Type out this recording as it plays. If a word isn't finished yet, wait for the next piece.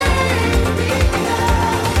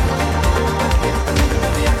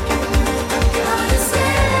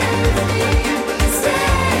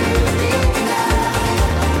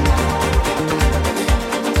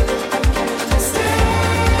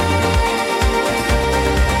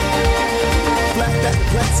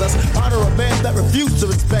us. Honor a man that refused to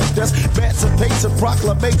respect us. Emancipation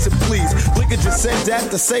proclamation, please. Lincoln just said that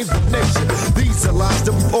to save the nation. These are lies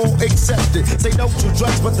that we've all accepted. Say no to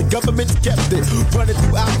drugs, but the government's kept it. Running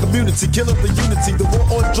through our community, killing the unity. The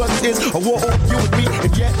war on drugs is a war on you and me.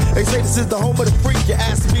 And yet, they say this is the home of the free. You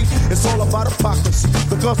ask me, it's all about hypocrisy.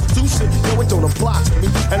 The Constitution, no, it don't apply to me.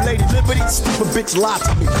 And Lady Liberty, stupid bitch, lie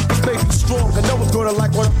to me. This may be strong, and no one's gonna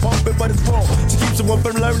like what I'm pumping, but it's wrong to keep someone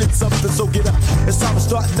from learning something. So get up, it's time to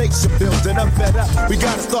start nation building. I'm fed up. We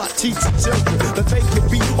gotta start teaching children that they can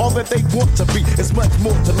be all that they want to be. It's much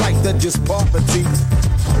more to life than just poverty.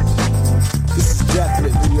 This is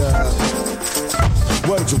definitely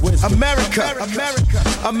words of wisdom. America, America,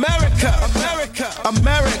 America, America,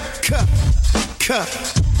 America,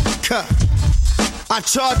 I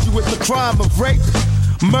charge you with the crime of rape,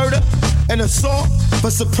 murder, and assault for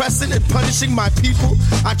suppressing and punishing my people.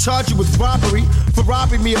 I charge you with robbery for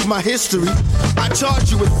robbing me of my history. I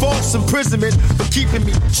charge you with false imprisonment for keeping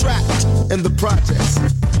me trapped in the projects.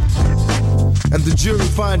 And the jury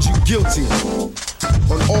finds you guilty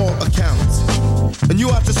on all accounts. And you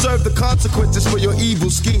have to serve the consequences for your evil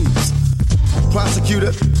schemes.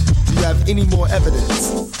 Prosecutor, do you have any more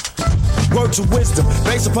evidence? Words of wisdom,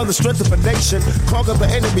 based upon the strength of a nation. Conquer the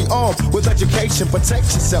enemy, armed with education. Protect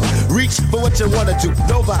yourself, reach for what you want to do.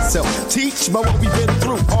 Know thyself, teach by what we've been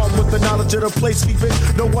through. Armed with the knowledge of the place we've been.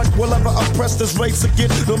 No one will ever oppress this race again.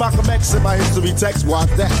 No Malcolm X in my history text. Why's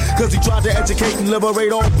that? Cause he tried to educate and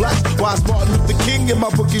liberate all blacks. Why's Martin Luther King in my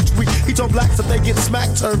book each week? He told blacks if they get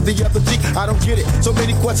smacked, turn the other cheek. I don't get it, so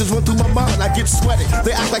many questions run through my mind. I get sweaty,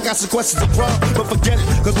 they act like I ask questions of crime. But forget it,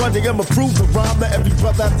 cause one day I'ma prove the rhyme. That every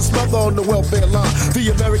brother has to smother on the welfare line.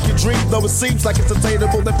 The American dream, though it seems like it's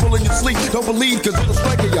attainable, they're pulling your sleep. Don't believe, cause it'll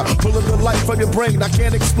strangle ya. Pulling the life from your brain, I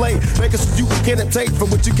can't explain. Make it so you can't obtain from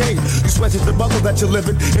what you gain. You sweat the mother that you're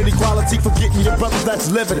living. Inequality, forgetting your brother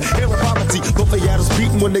that's living. Here in poverty, both they had us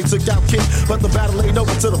beaten when they took out King. But the battle ain't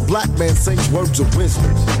over till the black man sings words of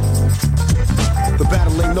wisdom. The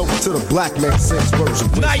battle ain't over till the black man sings words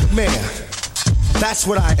of wisdom. Nightmare, that's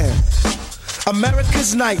what I am.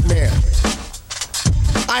 America's nightmare.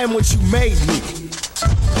 I am what you made me.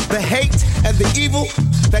 The hate and the evil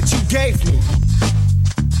that you gave me.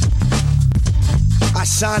 I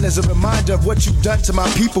shine as a reminder of what you've done to my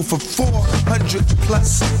people for 400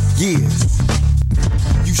 plus years.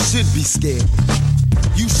 You should be scared.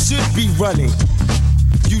 You should be running.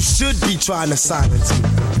 You should be trying to silence me.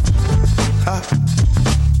 Huh?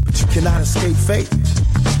 But you cannot escape fate.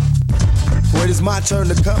 For it is my turn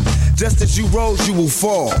to come. Just as you rose, you will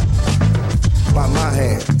fall. By my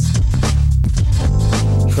hands.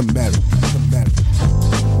 America, America.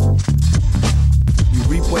 You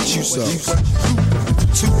reap what you sow.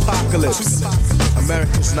 Tupacalypse.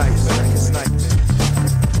 America's nightmare.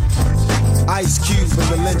 Ice Cube and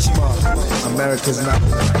the lynch mob. America's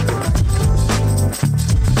nightmare.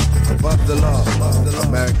 Above the law.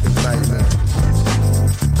 America's nightmare.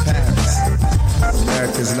 Paris.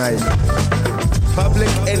 America's nightmare. Public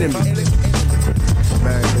enemy.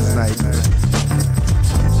 America's nightmare.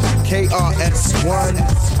 KRS-One,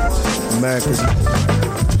 America's nightmare.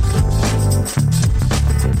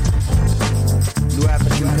 New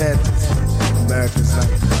African Panthers, America's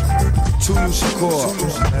nightmare. Tulu Shakur,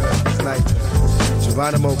 America's nightmare.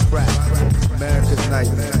 Geronimo Pratt, America's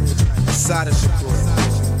nightmare. Sada Shakur,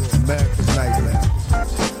 America's nightmare.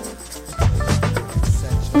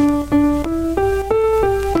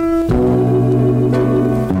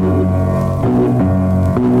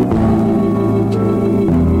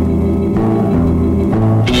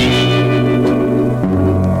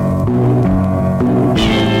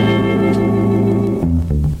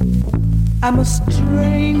 I'm a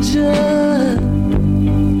stranger,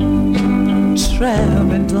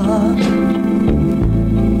 traveling dark.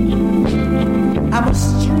 I'm a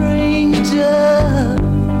stranger,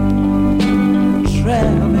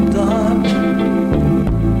 traveling dark.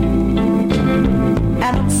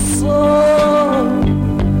 And I'm so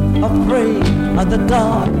afraid of the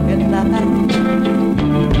dark at night.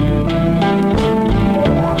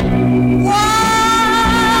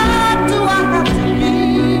 Why do I have to be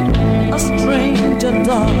a stranger,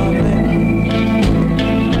 darling?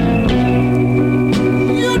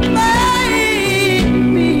 You made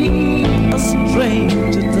me a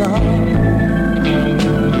stranger, darling.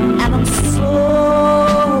 And I'm so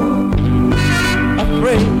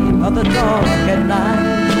afraid of the dark at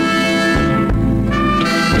night.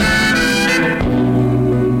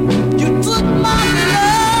 You took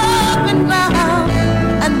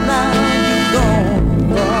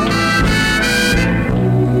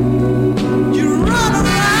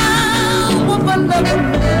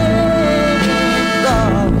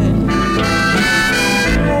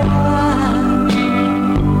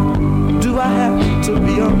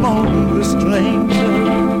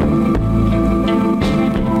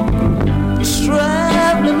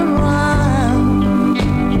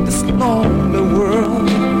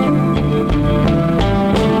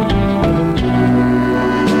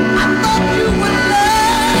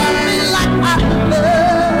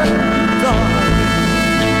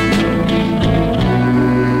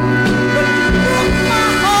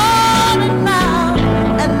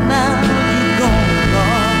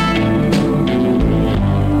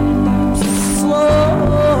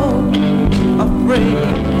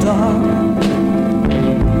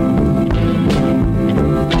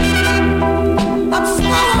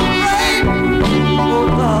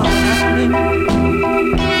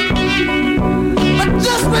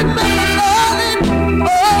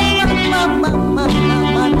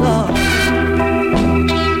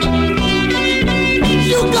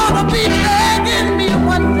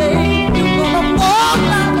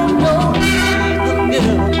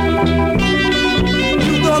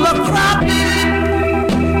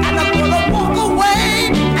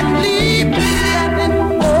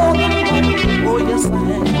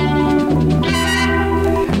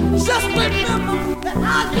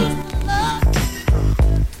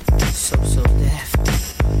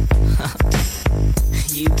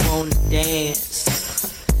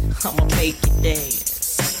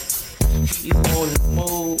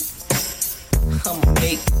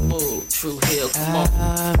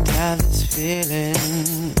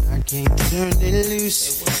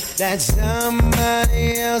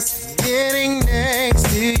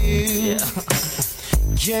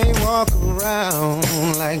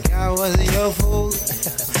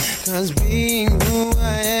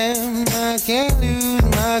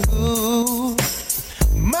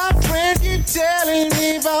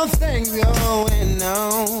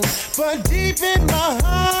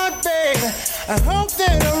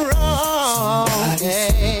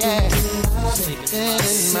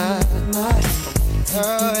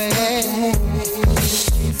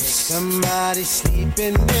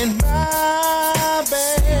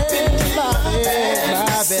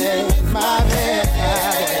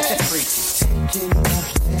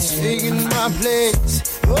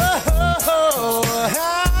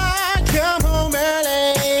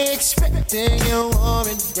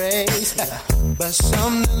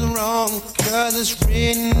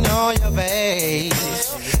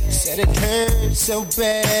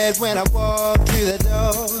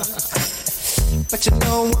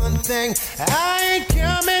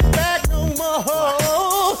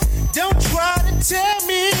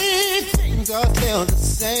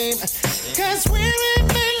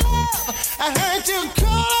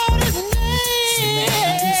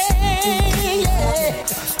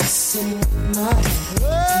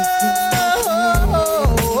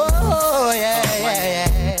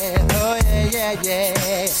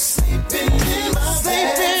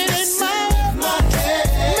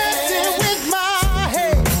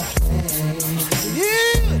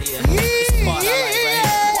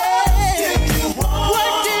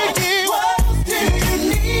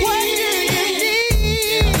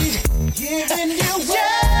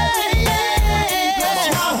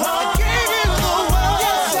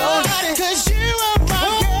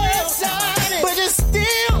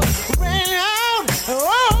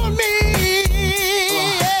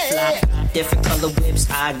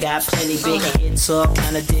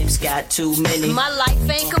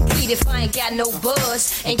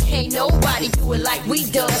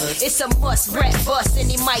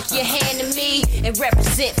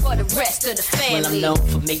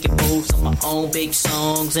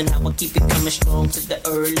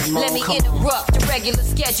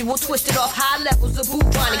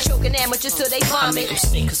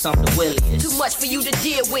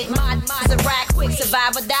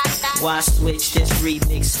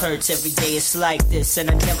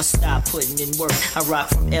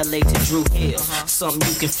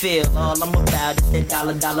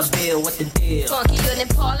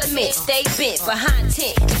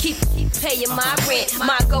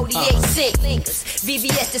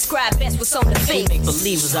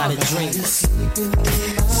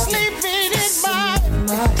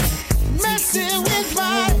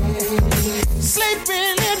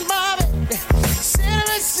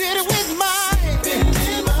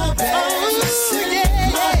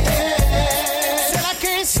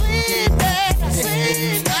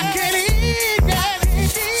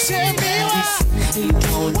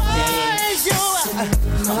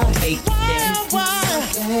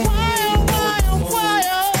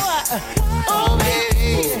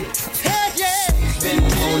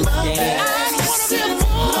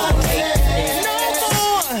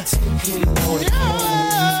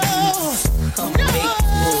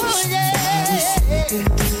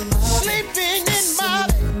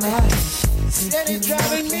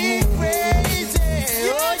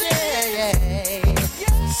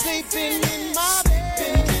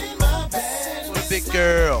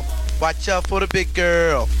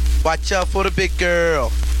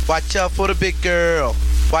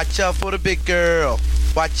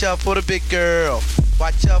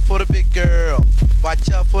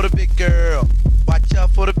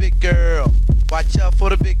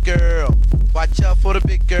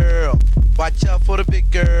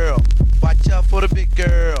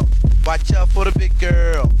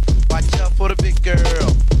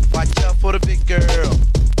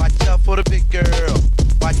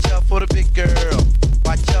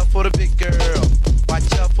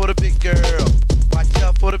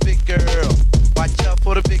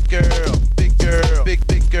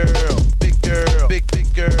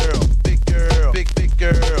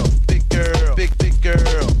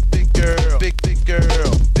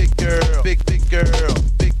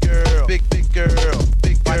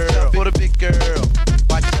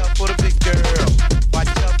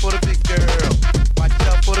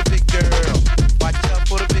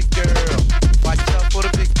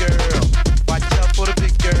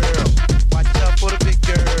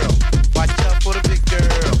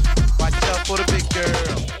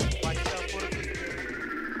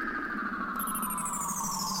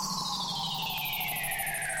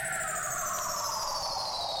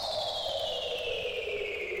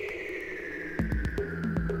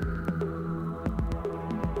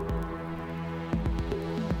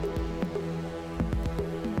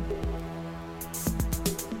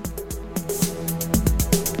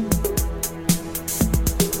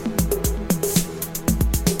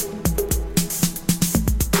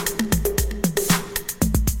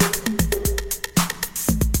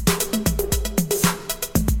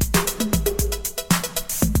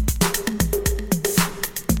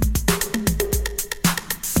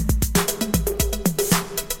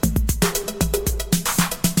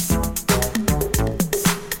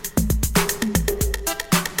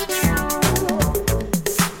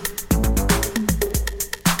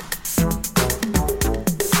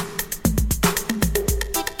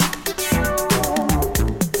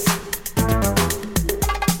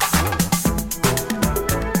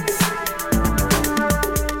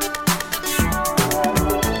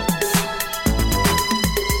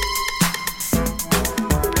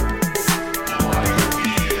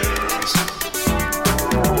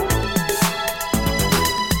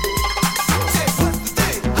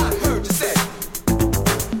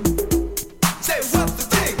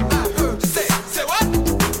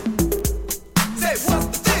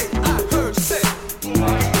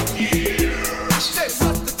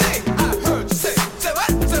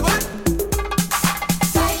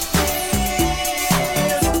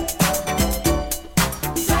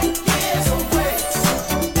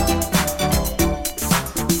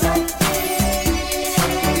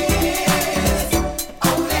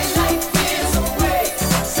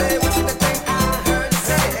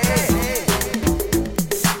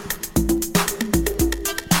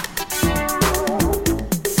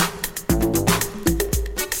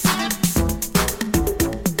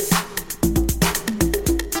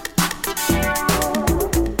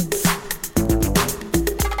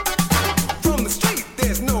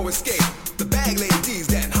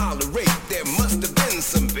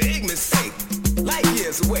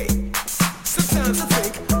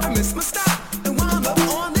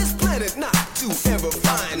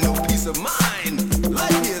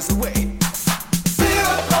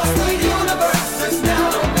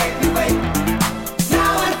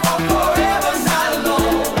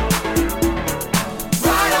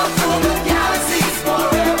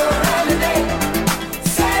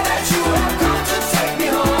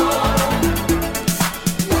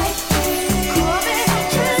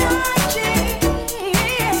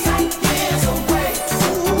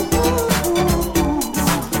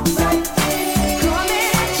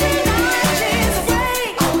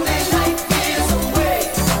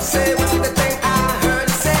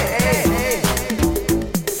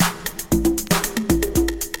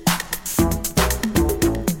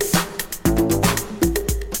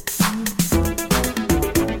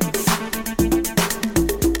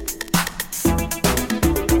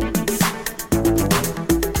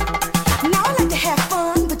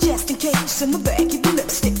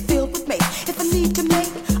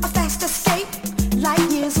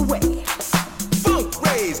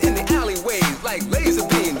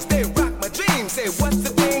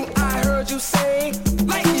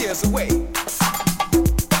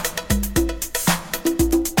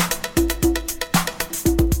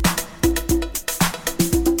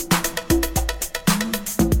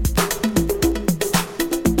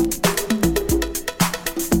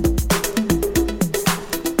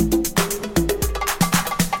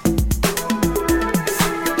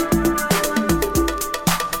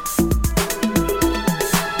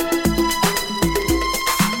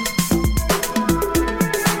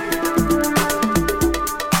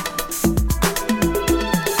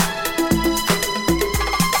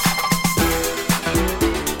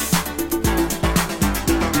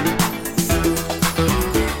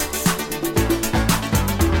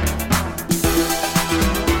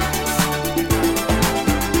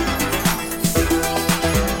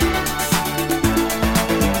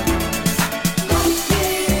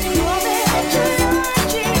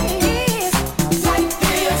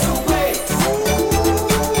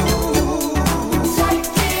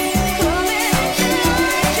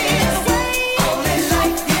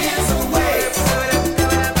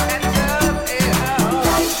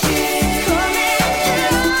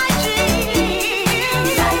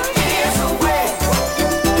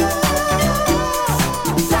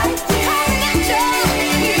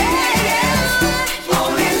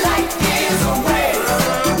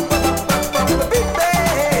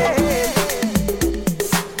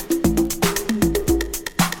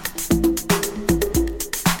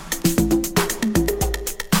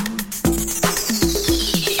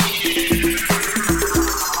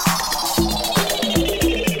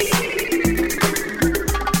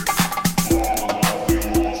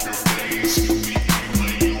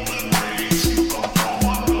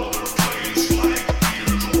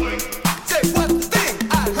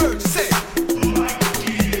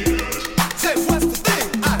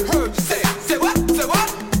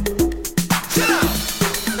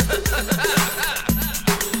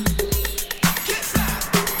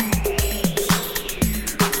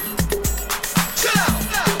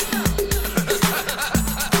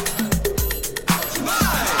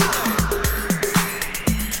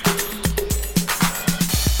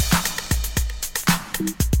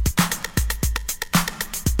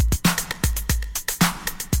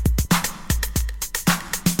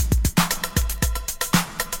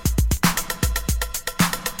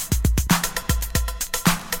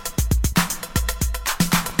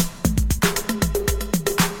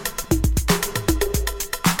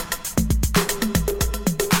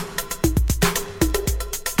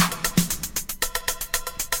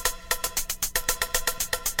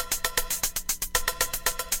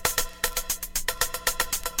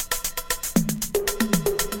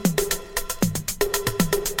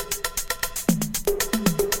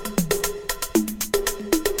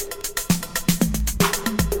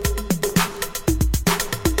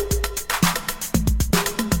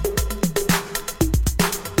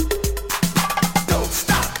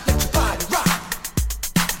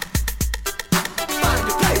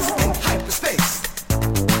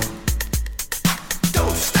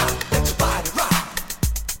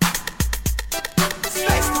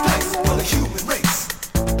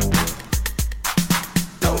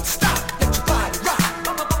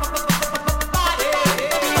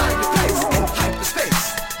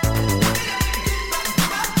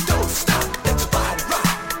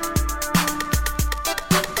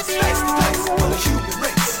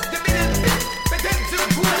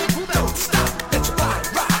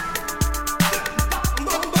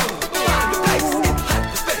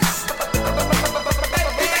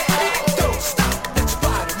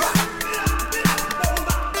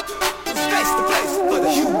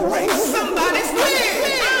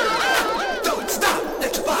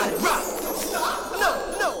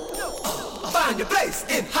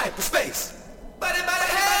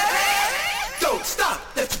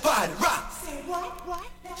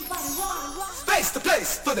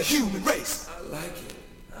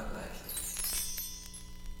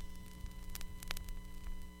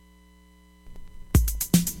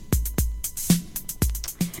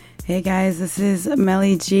Hey guys, this is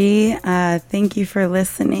Melly G. Thank you for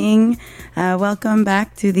listening. Welcome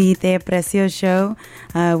back to the Te Aprecio show,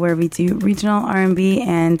 where we do regional R&B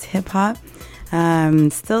and hip hop.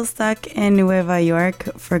 Still stuck in Nueva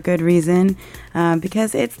York for good reason,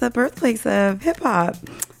 because it's the birthplace of hip hop.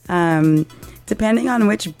 Depending on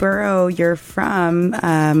which borough you're from,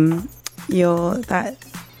 the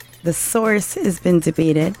source has been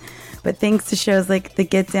debated. But thanks to shows like The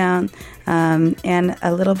Get Down and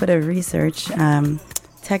a little bit of research,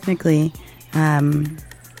 technically, I'm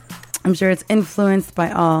sure it's influenced by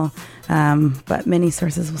all, but many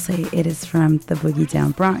sources will say it is from the Boogie Down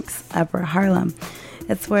Bronx, Upper Harlem.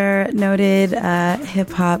 It's where noted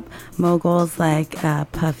hip-hop moguls like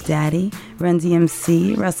Puff Daddy, Run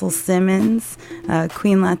DMC, Russell Simmons,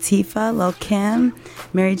 Queen Latifah, Lil' Kim,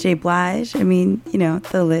 Mary J. Blige. I mean,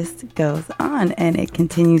 the list goes on, and it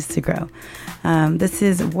continues to grow. This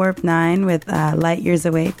is Warp 9 with Light Years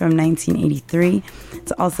Away from 1983.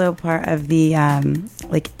 It's also part of the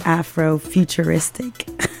Afro-futuristic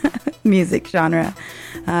music genre,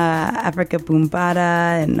 Africa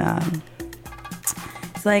Boombada, and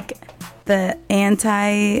it's like the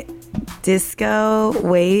anti-disco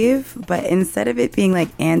wave, but instead of it being like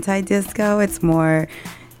anti-disco, it's more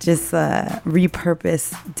just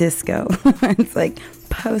repurposed disco. It's like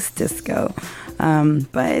post-disco,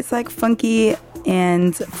 but it's like funky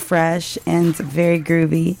and fresh and very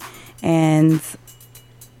groovy, and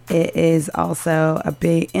it is also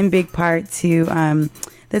in big part to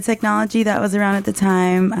the technology that was around at the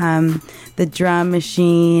time, the drum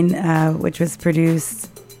machine, which was produced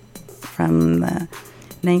from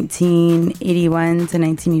 1981 to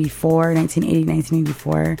 1984,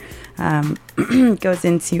 1980, 1984, goes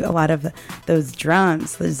into a lot of those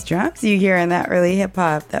drums you hear in that early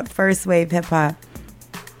hip-hop, that first wave hip-hop.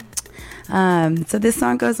 So this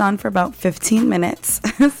song goes on for about 15 minutes,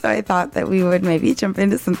 so I thought that we would maybe jump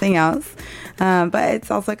into something else. But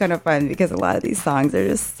it's also kind of fun because a lot of these songs are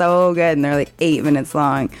just so good and they're like 8 minutes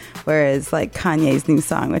long, whereas like Kanye's new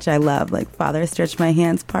song, which I love, like Father Stretch My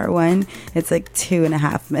Hands Part 1, it's like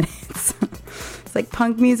 2.5 minutes. It's like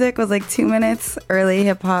punk music was like 2 minutes, early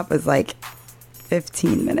hip hop was like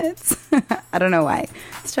 15 minutes. I don't know why.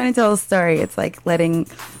 It's trying to tell a story. It's like opening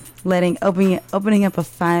up a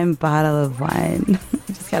fine bottle of wine. You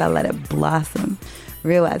just gotta let it blossom,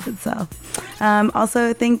 realize itself.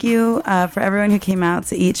 Also, thank you for everyone who came out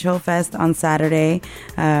to Eat Chill Fest on Saturday.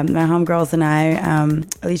 My homegirls and I,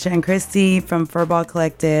 Alicia and Christy from Furball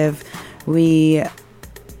Collective, we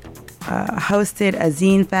hosted a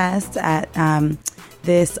zine fest at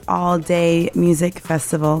this all-day music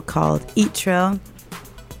festival called Eat Trill.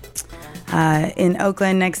 In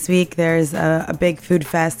Oakland next week, there's a big food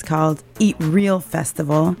fest called Eat Real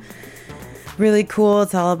Festival. Really cool.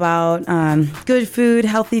 It's all about good food,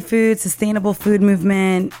 healthy food, sustainable food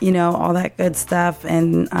movement, all that good stuff.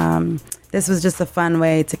 And this was just a fun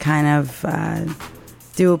way to kind of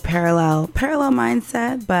do a parallel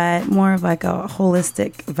mindset, but more of like a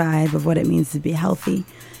holistic vibe of what it means to be healthy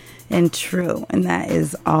and true. And that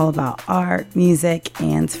is all about art, music,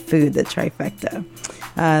 and food, the trifecta.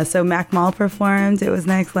 So Mac Mall performed. It was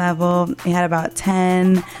next level. We had about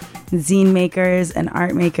 10 zine makers and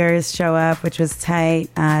art makers show up, which was tight.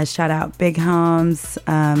 Shout out Big Homes,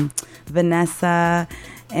 Vanessa,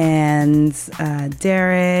 and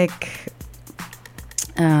Derek.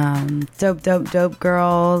 Dope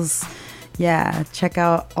girls. Yeah, check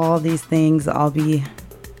out all these things. I'll be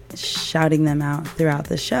shouting them out throughout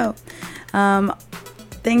the show.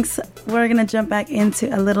 Thanks. We're going to jump back into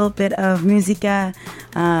a little bit of musica.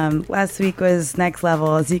 Last week was next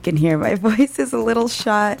level. As you can hear, my voice is a little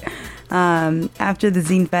shot. After the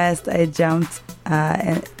Zine Fest, I jumped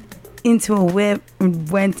into a whip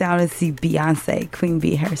and went down to see Beyonce, Queen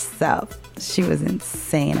Bee herself. She was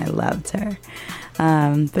insane. I loved her.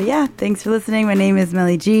 But yeah, thanks for listening. My name is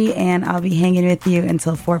Melly G, and I'll be hanging with you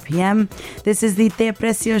until 4 p.m. This is the Te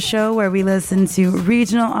Aprecio show, where we listen to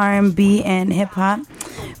regional R&B and hip hop.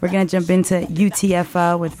 We're gonna jump into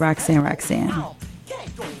UTFO with Roxanne.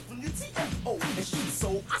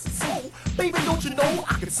 Baby, don't you know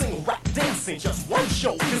I can sing, rap, dance in just one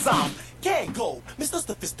show? Cause I'm can't go, Mr.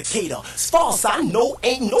 Sophisticator. As far as I know,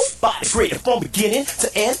 ain't nobody greater from beginning to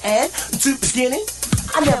end and to beginning.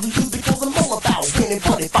 I never lose because I'm all about winning,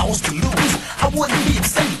 but if I was to lose, I wouldn't be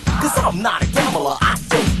upset, cause I'm not a gambler. I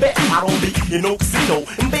don't bet, I don't be in no casino.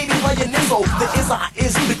 And baby, playing Nizzo, the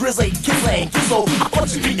is the grizzly, kiss and gizzo. I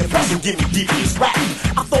thought you'd be impressed and give me devious rap.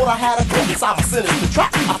 I thought I had a goal inside my sinister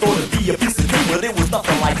trap. I thought it'd be a piece of cake, but it was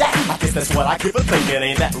nothing like that. I guess that's what I give a thinking,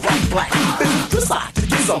 ain't that right, black? Bitch, decide to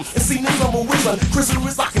get some and see this number wisdom. Chris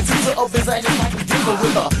is rocking teaser of his ass just like we did. rapping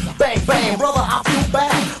with her. Bang, bang, brother, I feel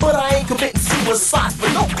bad, but I ain't committing suicide for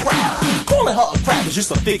no crap. Calling her a crab is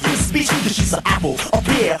just a figure of speech, cause she's an apple, a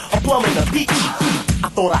pear, a plum, and a peach. I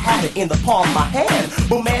thought I had it in the palm of my hand,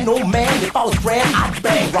 but man, oh man, if I was grand, I'd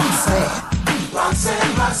bang Roxanne.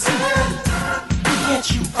 Roxanne, Roxanne,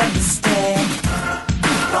 can't you understand?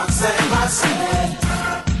 Roxanne, Roxanne,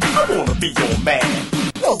 I wanna be your man.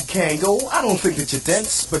 No, Kango, I don't think that you're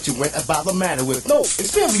dense, but you went about the matter with no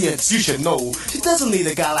experience. You should know, she doesn't need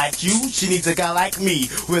a guy like you, she needs a guy like me,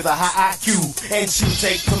 with a high IQ. And she'll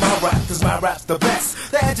take to my rap, cause my rap's the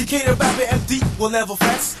best. The educated rapper MD will never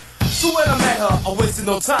fess. So when I met her, I wasted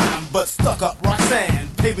no time, but stuck up Roxanne,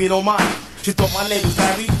 baby don't mind. She thought my name was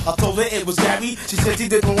Barry, I told her it was Gary. She said she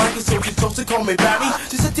didn't like it, so she chose to call me Barry.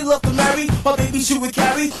 She said she loved to marry, my baby she would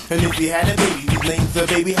carry. And if we had a baby, his name's the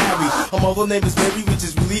baby Harry. Her mother name is Mary, which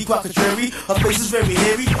is really quite contrary. Her face is very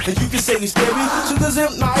hairy, and you can say he's scary. She lives in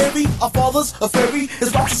Nairi, our father's a fairy.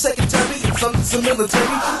 His wife's a secretary, his son's a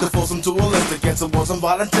military. To force him to enlist against him wasn't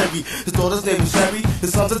voluntary. His daughter's name is Jerry,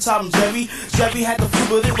 his son's a Tom and Jerry. Jerry had the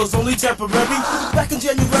flu, but it was only temporary. Back in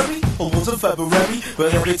January, or was it February?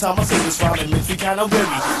 But every time I say this rhyme, it makes me kinda weary.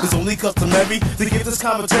 It's only customary to give this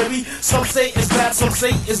commentary. Some say it's bad, some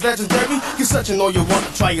say it's legendary. You're searching all you want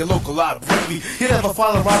to try your local library. You never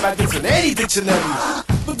find a rhyme like this in any dictionary.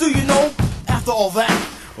 But do you know, after all that,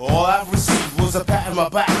 all I've received was a pat on my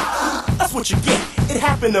back. That's what you get, it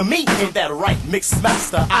happened to me. Ain't that right, Mix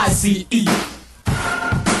Master ICE?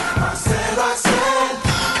 Roxanne, Roxanne,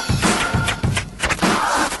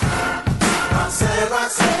 Roxanne,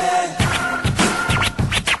 Roxanne.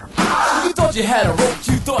 You thought you had a rope,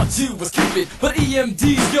 you thought you was Cupid, but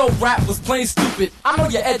EMD, your rap was plain stupid. I know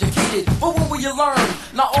you're educated, but when will you learn?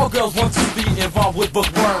 Not all girls want to be involved with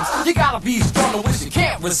bookworms. You gotta be strong to which you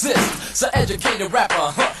can't resist. So educated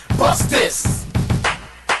rapper, bust this.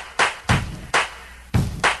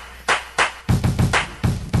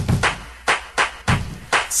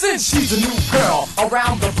 Since she's a new girl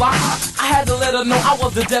around the block, I had to let her know I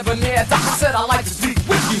was the debonair doc. I said I'd like to speak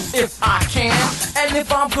with you if I can. And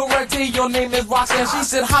if I'm correct, hey, your name is Roxanne. She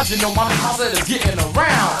said, how'd you know my name? I said, it's getting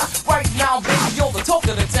around. Right now, baby, you're the talk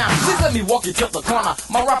of the town. She let me walk you to the corner.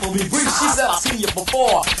 My rap will be brief. She said, I've seen you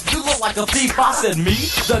before. You look like a thief. I said, me?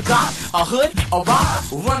 The doc? A hood? A rock?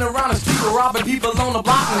 Running around the street robbing people on the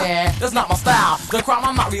block? Nah, that's not my style. The crime,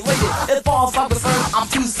 I'm not related. As far as I'm concerned, I'm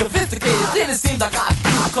too sophisticated. Then it seems like I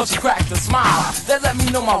cause she cracked a smile. That let me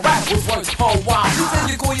know my rap was worth for a while. She said,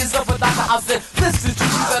 you call yourself a doctor? I said, this is true.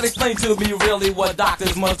 She said, explain to me really what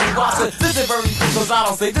doctors must do. I said, this is very true, cause I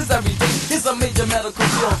don't say this every day. It's a major medical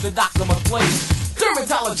field the doctor must play.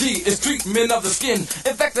 Dermatology is treatment of the skin.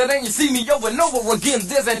 In fact, that ain't you see me over and over again.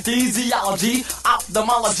 There's anesthesiology,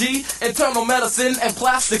 ophthalmology, internal medicine and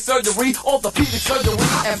plastic surgery, orthopedic surgery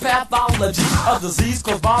and pathology of disease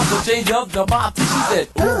caused by the change of the body. She said,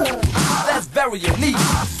 ooh, that's very unique.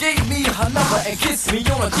 Gave me her number and kissed me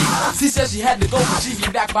on the cheek. She said she had to go, but she'd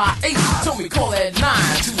be back by 8. Told me call at 9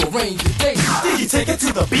 to arrange the date. Did you take her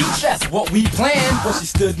to the beach? That's what we planned, but she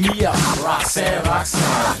stood me up. Roxanne,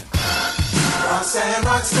 Roxanne, Roxanne,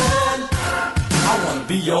 Roxanne, I wanna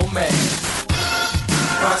be your man.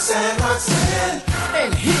 Roxanne, Roxanne,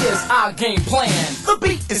 and here's our game plan. The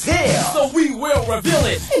beat is here, so we will reveal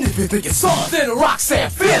it. And if you think it's on, then Roxanne,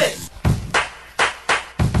 feel it.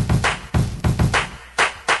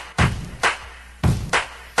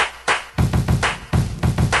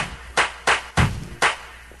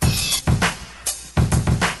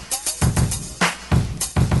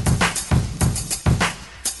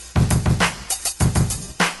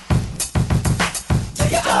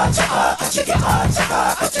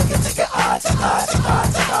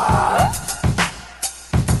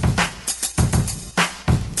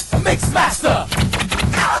 Mix Master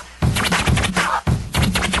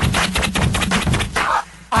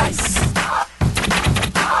Ice.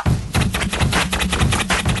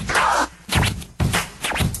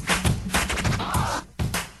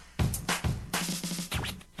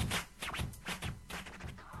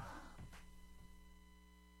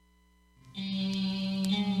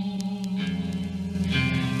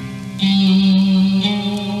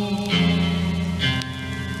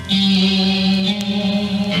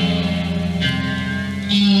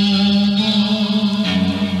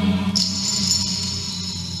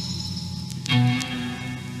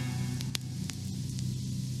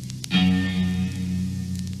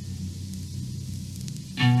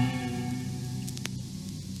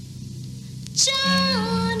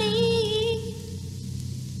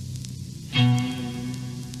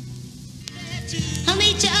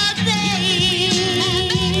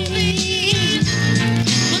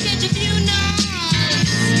 Look at your few notes,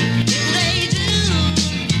 they do.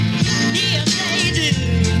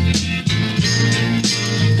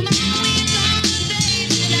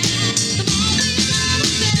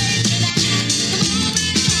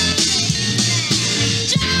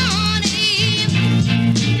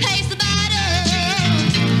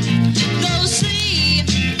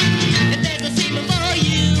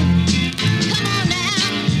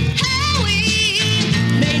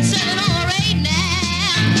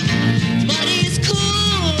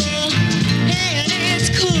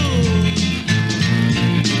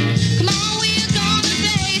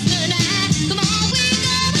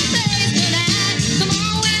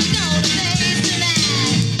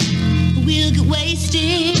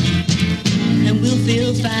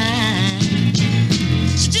 feel fine.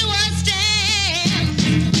 Do I stand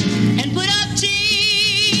and put up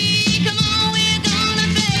tea? Come on, we're gonna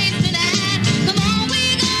face tonight. Come on,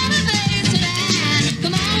 we're gonna face tonight.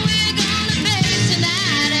 Come on, we're gonna face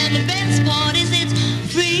tonight. And the best part is it's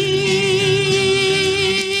free.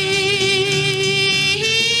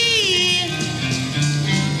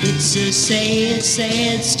 It's a sad,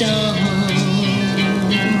 sad storm.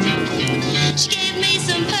 She gave me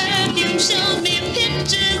some perfume, showed me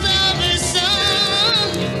pictures of her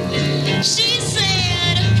son. She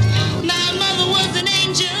said my mother was an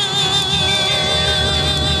angel.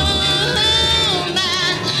 My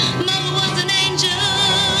mother was an angel.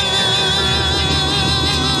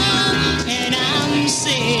 And I'm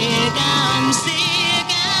sick, I'm sick,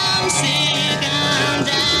 I'm sick, I'm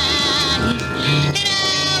dying. And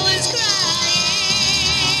I was crying.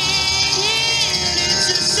 It's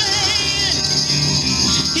a sad,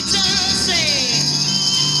 it's a sad,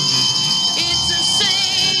 it's a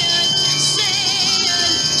sad,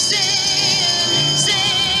 sad, sad,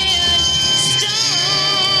 sad storm.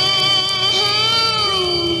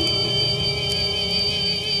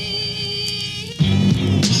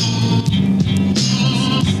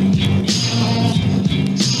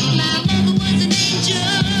 My mother was an angel.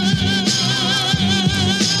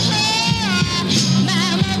 My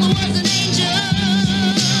mother was an angel. My mother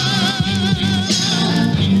was an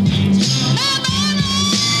angel. My mother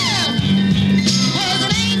was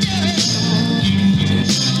an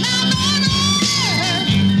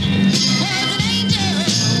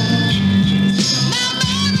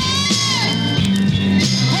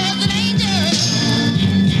angel.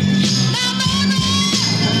 My mother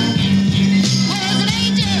was an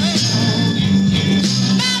angel.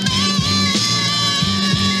 My mother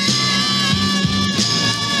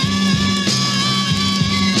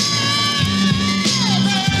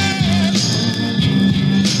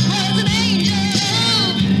was an angel.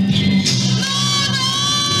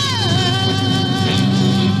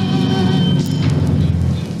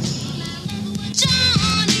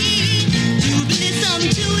 Johnny, doobly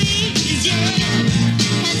something to eat, yeah.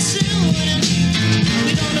 And soon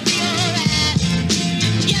we're gonna be alright.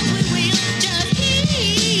 Yes, we will. Just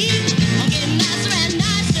keep on getting nicer and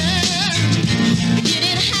nicer.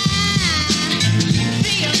 Getting high,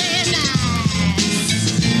 feeling nice.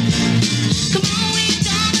 Come on, we're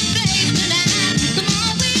gonna face tonight. Come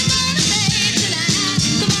on, we're gonna face tonight.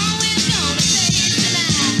 Come on, we're gonna face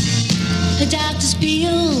tonight. The doctor's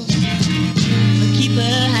pills keep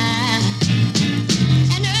her high,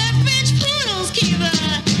 and her French poodles keep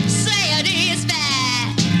her satisfied.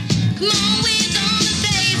 Come on, we're gonna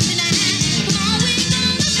face tonight. Come on, we're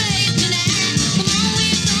gonna face tonight. Come on,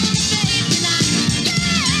 we're gonna face tonight.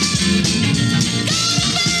 Yeah, gonna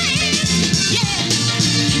face, yeah,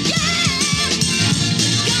 yeah,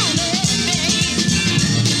 gonna face.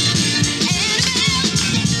 Annabelle,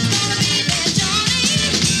 gonna be there, Johnny,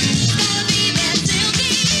 gonna be there,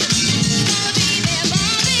 Silky, gonna be there,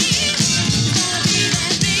 Bobby, gonna be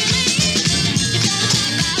there, Billy, you're gonna stop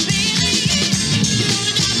by Billy, you're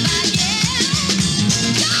gonna drop by, yeah,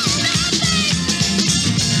 gonna face.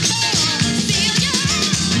 Celia,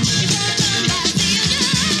 you're gonna come by,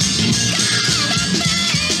 Celia, gonna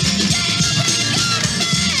face, yeah, we're gonna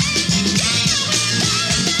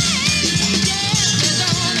face, yeah, we're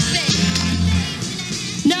gonna face.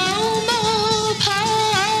 No more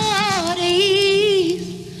parties,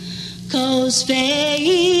 'cause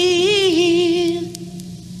faith.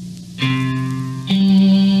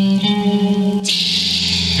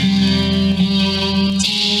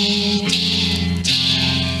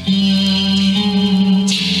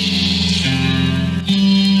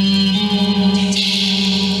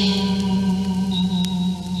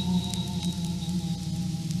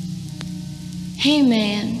 Hey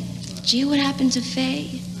man, gee, what happened to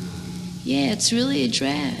Faye? Yeah, it's really a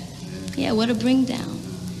drag. Yeah, what a bring down.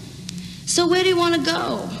 So where do you want to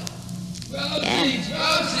go? Yeah.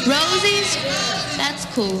 Rosie's? That's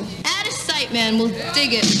cool. Out of sight, man. We'll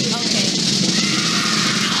dig it. Okay.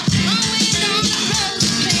 Come on, we're gonna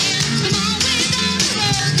Rosie's, man. Come on, we're gonna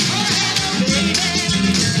Rosie's, baby.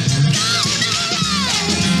 Go to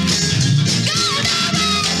Rose. Go to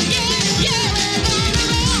Rose. Yeah, yeah, we're gonna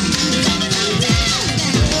roll. Coming on down.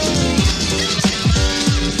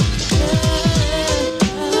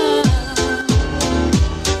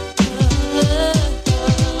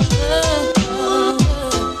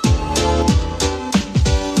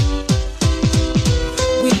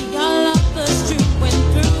 We all up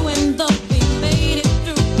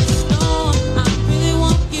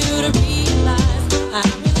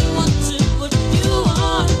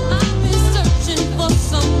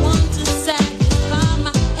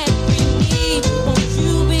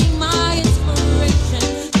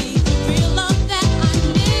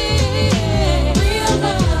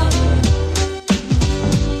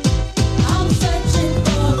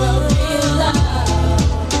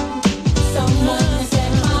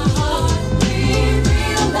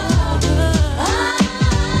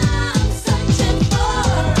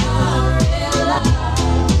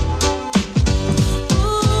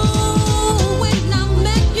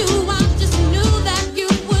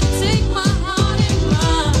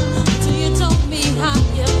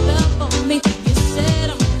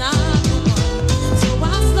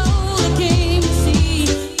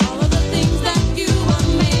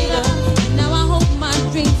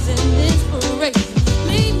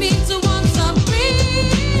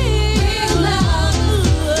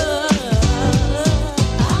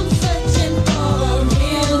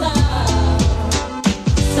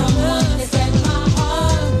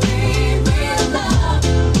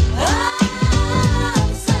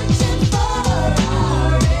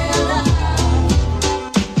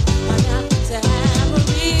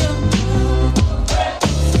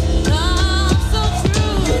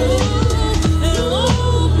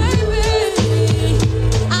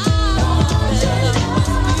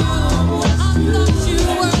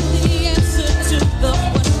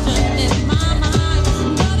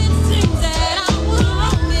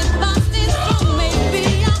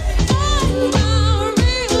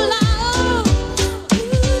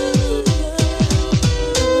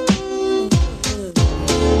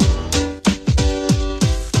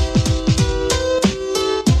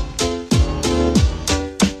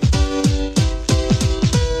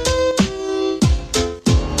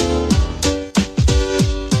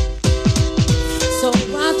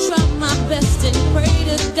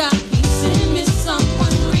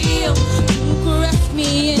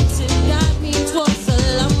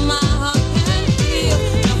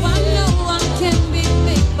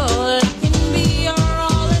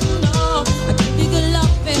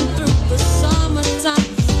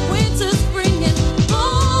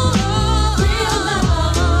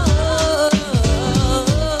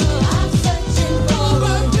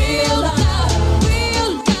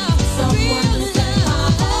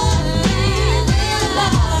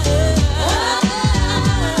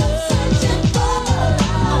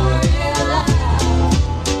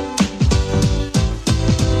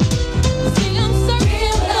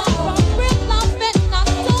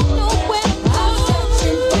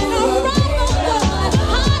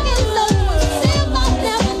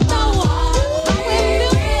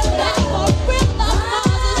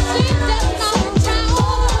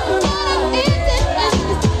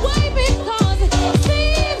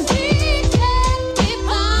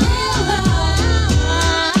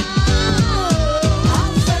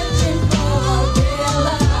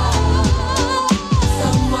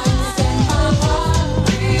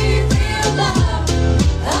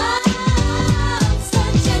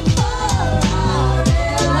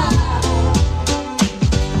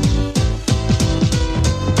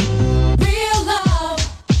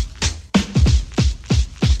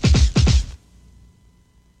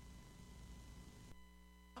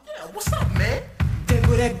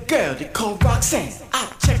Roxanne. I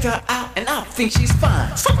checked her out and I think she's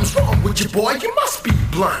fine. Something's wrong with you, boy, you must be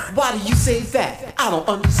blind. Why do you say that? I don't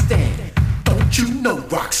understand. Don't you know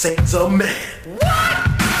Roxanne's a man? What?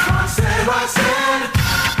 Roxanne, Roxanne,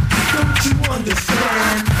 don't you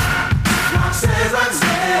understand? Roxanne,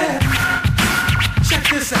 Roxanne, check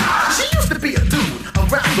this out. She used to be a dude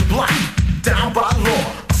around the block, down by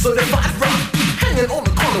law, a certified rock, hanging on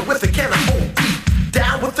the corner with a can of OD,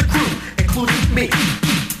 down with the crew, including me.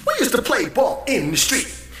 We used to play ball in the street.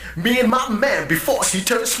 Me and my man before he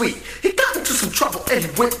turned sweet. He got into some trouble and he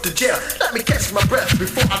went to jail. Let me catch my breath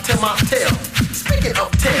before I tell my tale. Speaking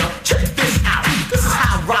of tale, check this out. This is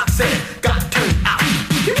how Roxanne got turned out.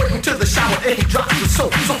 He went into the shower and he dropped the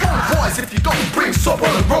soap. So homeboys, if you don't bring soap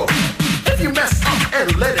on the road, if you mess up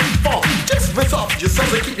and let it fall, just rinse off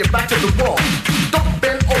yourself and keep your back to the wall. Don't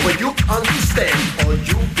bend over, you understand, or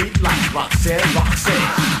you'll be like Roxanne,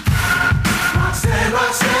 Roxanne. Roxanne,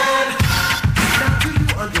 Roxanne, now do you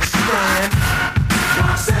understand?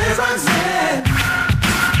 Roxanne, Roxanne.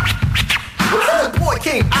 When the boy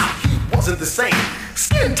came out, he wasn't the same.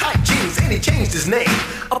 Skin tight jeans and he changed his name.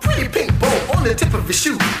 A pretty pink bow on the tip of his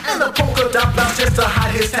shoe, and a polka dot blouse just to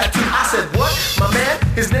hide his tattoo. I said, what? My man?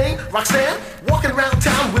 His name? Roxanne? Walking around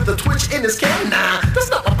town with a twitch in his can? Nah, that's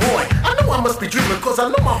not my boy. I know I must be dreaming, cause I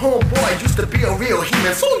know my homeboy used to be a real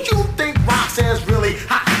he-man. So you think Roxanne's really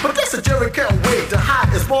hot, but that's a Jerry Curl way to hide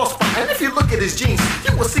his ball spot. And if you look at his jeans,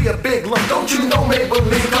 you will see a big lump. Don't you know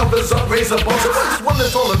Maybelline covers up razor bumps? So just one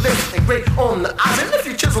that's on the lips and gray on the eyes. And if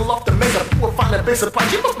you chisel off the makeup, you will find a big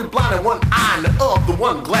surprise. You must be blind in one eye and of the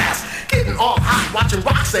one glass, getting all hot watching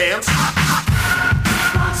Roxanne's.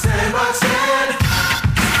 Roxanne, Roxanne,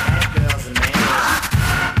 that girl's a man.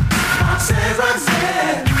 Roxanne,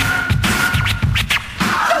 Roxanne,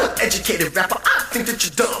 I'm an educated rapper. I think that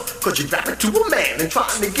you're dumb, cause you're rapping to a man and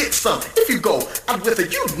trying to get some. If you go out with her,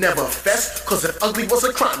 you'd never fess, cause if ugly was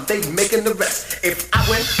a crime, they'd make an arrest. If I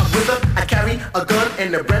went out with her, I'd carry a gun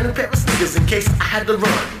and a brand new pair of sneakers in case I had to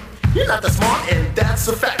run. You're not that smart, and that's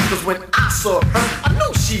a fact, cause when I saw her, I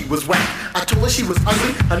knew she was whack. I told her she was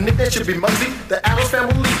ugly, her nickname should be Muggsy, the Addams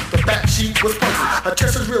family, the fact she was pugsy. Her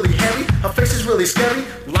chest is really hairy, her face is really scary,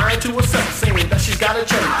 lying to herself, saying that she's got a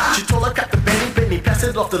cherry. She told her Captain Benny, passed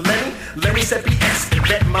it off to Lenny. Lenny said BS, and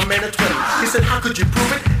bet my man a 20. He said, how could you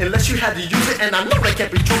prove it, unless you had to use it? And I know that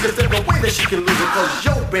can't be true, cause there's no way that she can lose it. Cause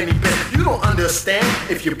yo, Benny, you don't understand,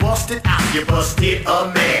 if you bust it out, you busted a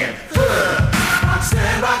man.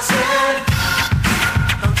 Roxanne, Roxanne,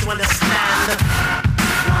 don't you understand?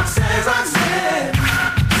 Roxanne, Roxanne,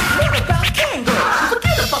 what about Kango?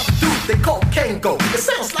 Forget about the dude they call Kango. It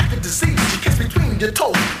sounds like a disease you catch between your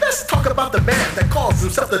toes. Let's talk about the man that calls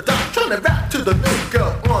himself the doc, trying to rap to the new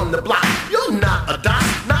girl on the block. You're not a doc,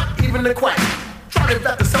 not even a quack. Try to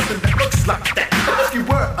rap to something that looks like that. And if you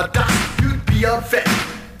were a doc, you'd be a vet,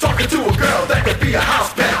 talking to a girl that could be a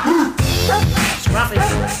house pet. Woo! Scruffy.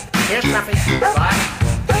 Here's Scruffy. Bye.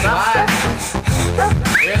 Bye.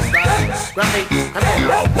 Here's Scruffy. Come on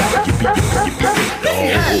now. If you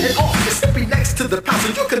had it all, it's simply next to the pound, so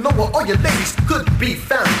you can know where all your ladies could be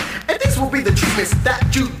found. And these will be the treatments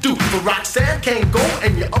that you do for Roxanne, Kango,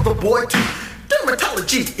 and your other boy too.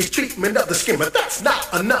 Dermatology is treatment of the skin, but that's not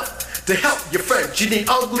enough. To help your friend, you need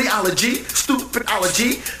uglyology,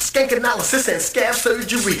 stupidology, skank analysis, and scab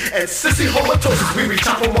surgery, and sissy homatosis. We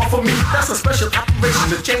chop them off of me. That's a special operation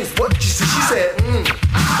to change what you see. She said,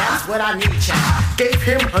 that's what I need, child. Gave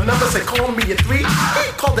him her number, said call me at 3. He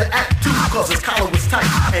called it at 2 cause his collar was tight,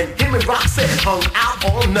 and him and Roxanne hung out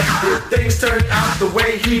all night. If things turned out the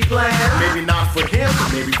way he planned, maybe not for him,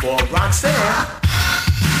 but maybe for Roxanne.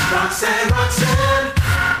 Roxanne, Roxanne,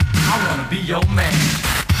 I wanna be your man.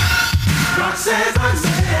 Roxanne,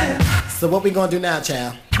 Roxanne. So what we gonna do now,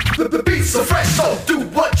 child? The beat's so fresh, so do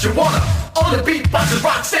what you wanna. On the beat punches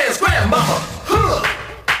Roxanne's grandmama. Huh.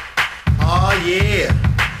 Oh yeah.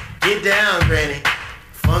 Get down, Granny.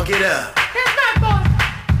 Funk it up. That's right, boy.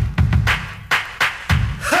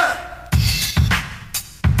 Huh.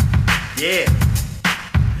 Yeah.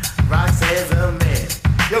 Roxanne's a man.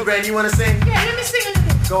 Yo, Granny, you wanna sing? Yeah, let me sing a little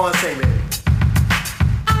bit. Go on, sing, baby.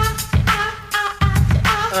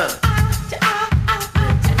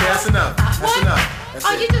 That's enough. That's What? enough. That's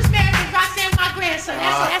Oh, it. you just married me, Roxanne, my grandson.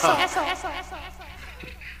 That's all.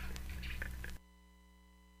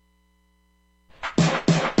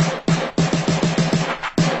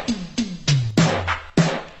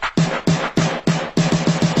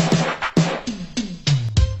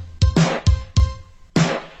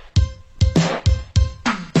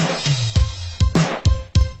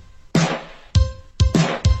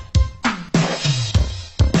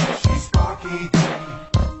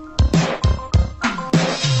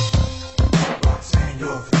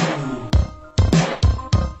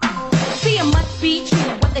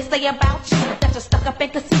 that you're stuck up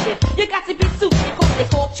and conceited. You got to be suited because they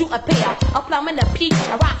called you a pair, a plum and a peach,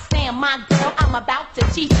 a Roxanne, my girl. I'm about to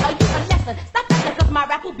teach you a lesson. Stop listening because my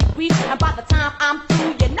rap will be brief, and by the time I'm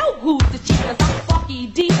through, you know who's the chief. Cause I'm Sparky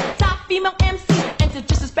D, top female MC, and to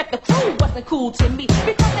disrespect the crew wasn't cool to me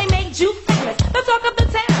because they made you famous, the talk of the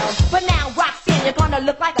town. But now Roxanne, you're gonna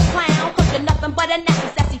look like a clown, cause you're nothing but a nasty,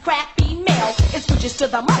 sassy, crap female. It's switches to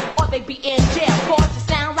the mouth or they be in jail. Cause you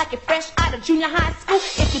sound like you're fresh out of junior high school.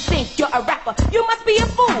 If you think you're a rapper, you must be a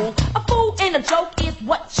fool. A fool and a joke is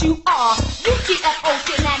what you are. UTFO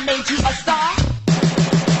shit that made you a star.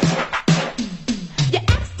 You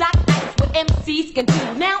act like that's what MCs can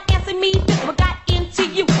do. Now answer me this, what got into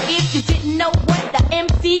you? If you didn't know what the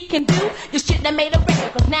MC can do, you shouldn't have made a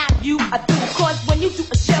record, cause now you are through. Cause when you do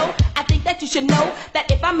a show, I think that you should know that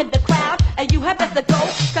if I'm in the crowd, and you have best to go.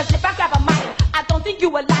 Cause if I grab a mic, I don't think you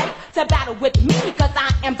would like to battle with me, cause I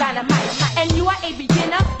am dynamite. And you are a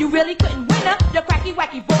beginner, you really couldn't win her. Your cracky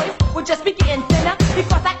wacky voice would just be getting thinner.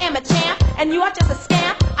 Because I am a champ, and you are just a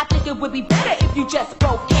scamp. I think it would be better if you just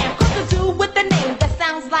broke camp. Cause the dude with the name that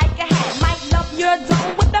sounds like a hat might love your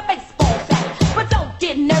dome with a baseball bat. But don't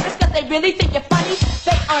get nervous, cause they really think you're funny.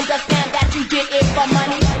 They understand that you did it for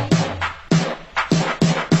money.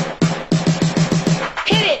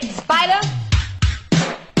 Hit it, Spider.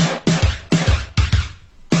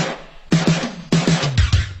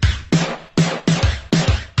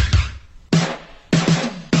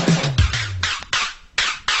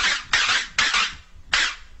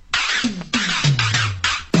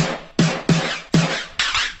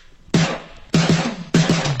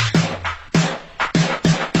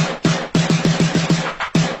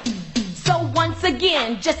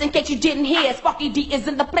 Just in case you didn't hear, Sparky D is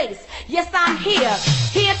in the place. Yes, I'm here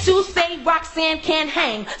to say Roxanne can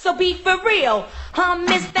hang. So be for real,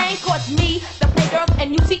 Miss Thing. Cause me, the Playgirls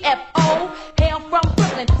and UTFO hail from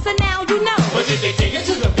Brooklyn. So now you know. But did they take it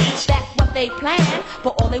to the beach? That's what they planned,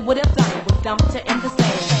 but all they would have done was dump her in the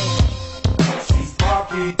sand. See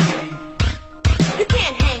Sparky D. You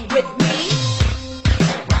can't hang with me.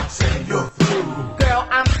 Roxanne, you're through. Girl,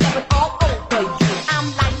 I'm stepping all over you. I'm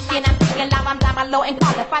light skin, I'm thinking loud, I'm down low and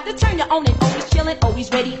qualified to turn your own and always chillin',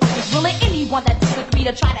 always ready, always willing. Anyone that disagree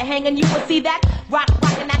to try to hang and you will see that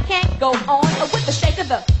rockin' I can't go on with the shake of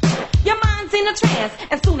the. Your mind's in a trance,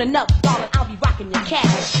 and soon enough, darling, I'll be rocking your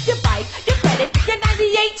cash, your bike, your credit, your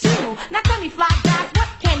 98 too. Now tell me, fly guys, what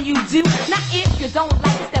can you do? Now if you don't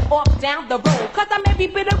like it, step off down the road, cause I'm every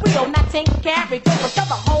bit of real, not take character. But tell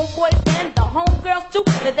the homeboys and the homegirls too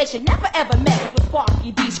that they should never ever mess with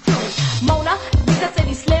Sparky D's crew. Mona, Lisa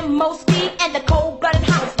City Slim, Mosby, and the cold-blooded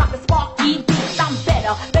house rock the Sparky D's. I'm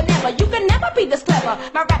better than ever, you can never be this clever.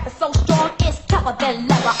 My rap is so strong, it's tougher than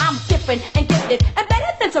leather. I'm different and gifted and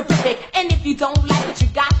better than terrific. And if you don't like it, you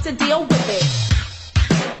got to deal with it.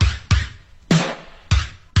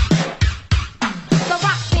 So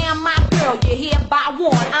Roxanne, my girl, you're hereby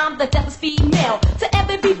warned. I'm the deafest female to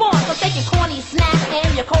ever be born. So take your corny snap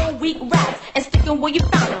and your cold weak raps and stick 'em where you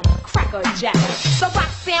found 'em, Cracker Jack. So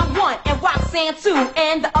Roxanne 1 and Roxanne 2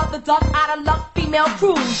 and the other duck out of luck female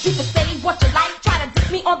crews. You can say what you like, try to diss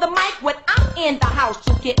me on the mic when I'm in the house.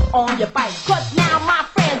 You get on your bike. Cause now, my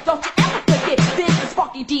friends, don't you ever forget, this is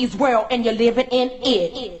Sparky D's world and you're living in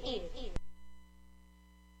it.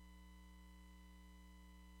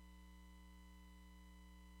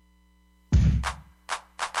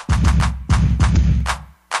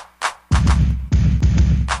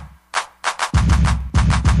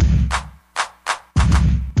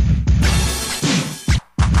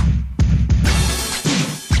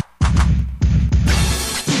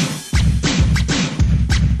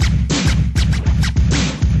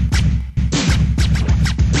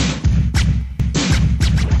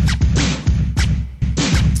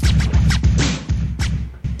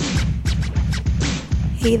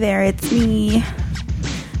 Hey there, it's me,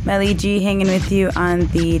 Melly G, hanging with you on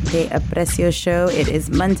the Te Aprecio show. It is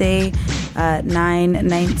Monday,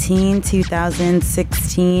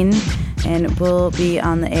 9/19/2016, and we'll be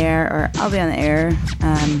on the air, or I'll be on the air.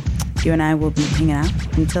 You and I will be hanging out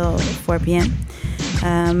until 4 p.m.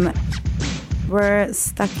 We're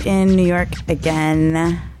stuck in New York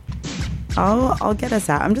again. I'll get us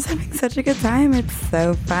out. I'm just having such a good time. It's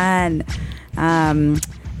so fun.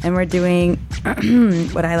 And we're doing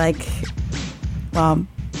what I like. Well,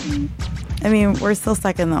 I mean, we're still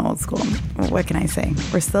stuck in the old school. What can I say?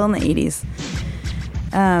 We're still in the 80s.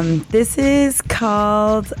 This is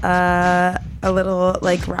called a little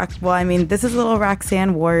like rock. Well, I mean, this is a little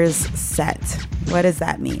Roxanne Wars set. What does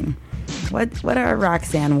that mean? What are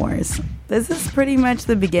Roxanne Wars? This is pretty much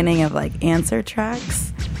the beginning of like answer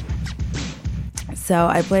tracks. So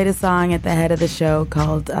I played a song at the head of the show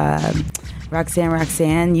called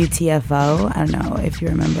Roxanne, UTFO. I don't know if you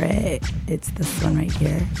remember it. It's this one right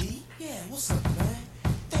here. Yeah, what's up, man?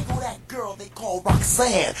 There go that girl they call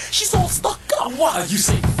Roxanne. She's all stuck up. Why you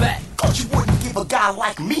say that? Cause you wouldn't give a guy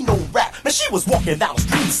like me no rap. Man, she was walking down the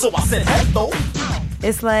street, so I said, hello.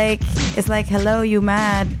 It's like hello, you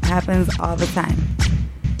mad happens all the time.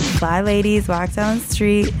 Fly ladies walk down the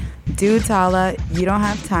street, dudes holla, you don't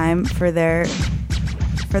have time for their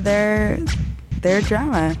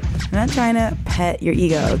drama. I'm not trying to pet your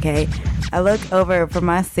ego, okay? I look over for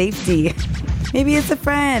my safety. Maybe it's a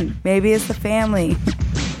friend, maybe it's a family.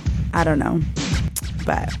 I don't know.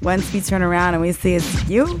 But once we turn around and we see it's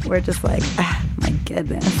you, we're just like, ah, my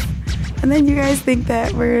goodness. And then you guys think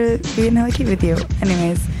that we're being hella cute with you.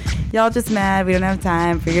 Anyways, y'all just mad. We don't have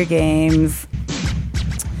time for your games.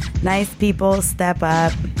 Nice people step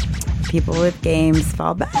up. People with games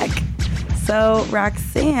fall back. So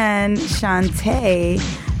Roxanne Shante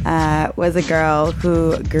was a girl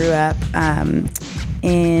who grew up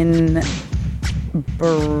in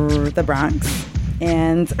the Bronx.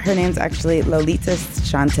 And her name's actually Lolita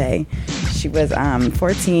Shante. She was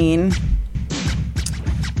 14.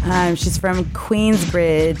 She's from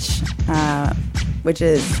Queensbridge, which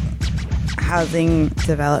is housing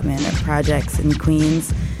development or projects in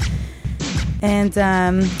Queens. And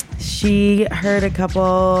she heard a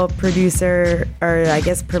couple promoters,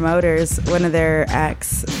 one of their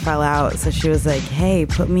acts fell out. So she was like, hey,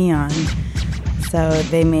 put me on. So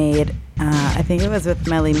they made, I think it was with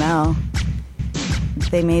Melly Mel,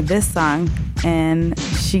 they made this song. And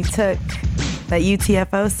she took that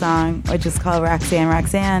UTFO song, which is called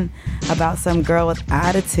Roxanne, about some girl with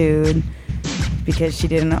attitude because she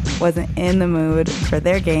wasn't in the mood for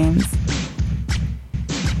their games.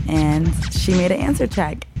 And she made an answer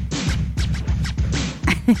track.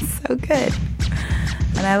 It's so good.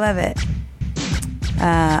 And I love it.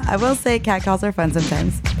 I will say catcalls are fun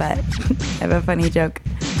sometimes, but I have a funny joke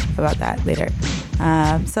about that later.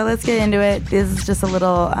 So let's get into it. This is just a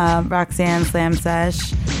little Roxanne Slam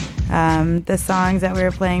Sesh. The songs that we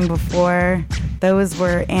were playing before, those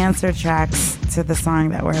were answer tracks to the song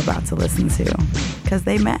that we're about to listen to. Because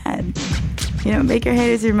they mad. You know, make your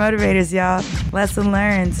haters your motivators, y'all. Lesson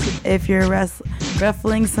learned. If you're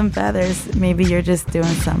ruffling some feathers, maybe you're just doing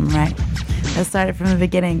something right. Let's start it from the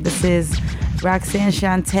beginning. This is Roxanne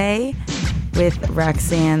Shante with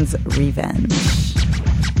Roxanne's Revenge.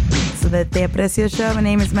 So the Te Aprecio Show, my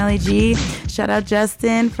name is Melly G. Shout out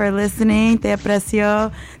Justin for listening. Te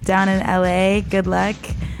Aprecio down in LA. Good luck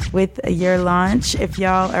with your launch. If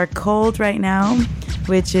y'all are cold right now,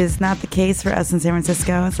 which is not the case for us in San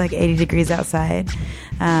Francisco. It's like 80 degrees outside.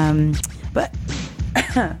 But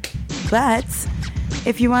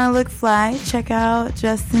if you want to look fly, check out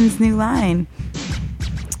Justin's new line.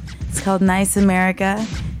 It's called Nice America,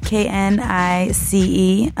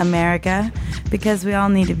 KNICE America, because we all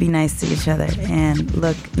need to be nice to each other and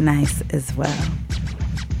look nice as well.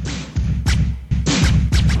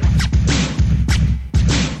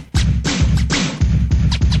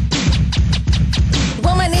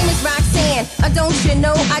 Don't you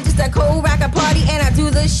know, I just a cold rock a party and I do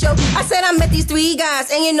the show. I said I met these three guys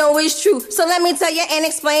and you know it's true. So let me tell you and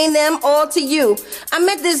explain them all to you. I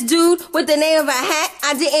met this dude with the name of a hat.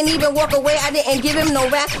 I didn't even walk away, I didn't give him no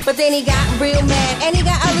rap. But then he got real mad and he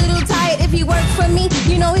got a little tired. If he worked for me,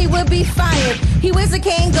 you know he would be fired. He wears a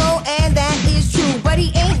Kango and that is true. But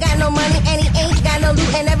he ain't got no money and he ain't got no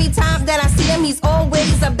loot. And every time that I see him, he's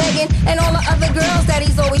always a begging. And all the other girls that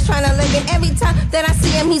he's always trying to leg. And every time that I see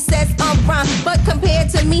him, he says I'm wrong. But compared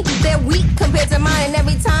to me, they're weak compared to mine. And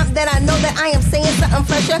every time that I know that I am saying something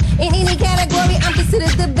fresher in any category, I'm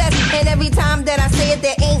considered the best. And every time that I say it,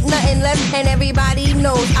 there ain't nothing less. And everybody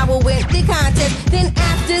knows I will win the contest. Then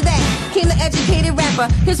after that came the educated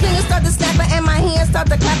rapper. His fingers start to snapper and my hands start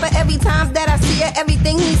to clapper. Every time that I see it,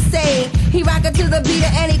 everything he say, he rock it to the beat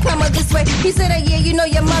and he come up this way. He said, yeah, you know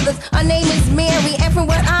your mother's, her name is Mary. And from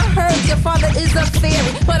what I heard, your father is a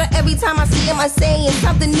fairy. But every time I see him, I'm saying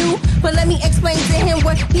something new. But let me explain to him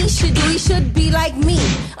what he should do. He should be like me,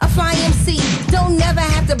 a fly MC. Don't never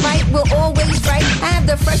have to bite, will always write. I have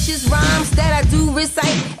the freshest rhymes that I do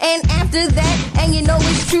recite. And after that, and you know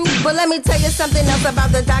it's true, but let me tell you something else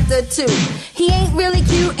about the doctor too. He ain't really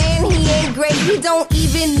cute and he ain't great. great. He don't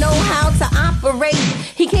even know how to operate.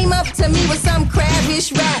 He came up to me with some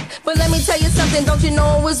crabbish rap, but let me tell you something, don't you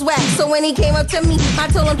know it was whack? So when he came up to me, I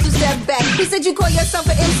told him to step back. He said, you call yourself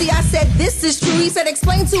an MC? I said, this is true. He said,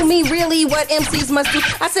 explain to me really what MCs must do.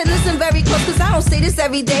 I said, listen very close, cause I don't say this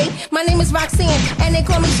every day. My name is Roxanne, and they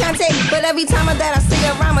call me Shantae, but every time that I say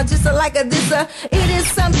a rhyme, I just like a disser. It is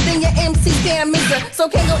something your MCs can't miss her. So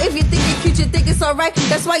Kango, if you think you're cute, you think it's alright.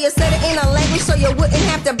 That's why you said it in a language so you wouldn't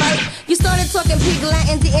have to bite. You started talking pig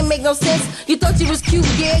Latin, didn't make no sense. You thought you was cute,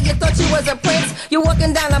 yeah, you thought you was a prince. You're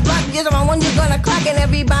walking down the block, you're the one you're gonna clock, and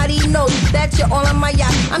everybody knows that you're all on my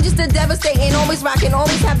yacht. I'm just a devastating, always rocking,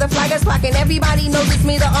 always have the flaggers clocking. Everybody knows it's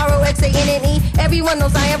me, the ROXANE. Everyone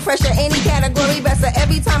knows I am pressure, any category best.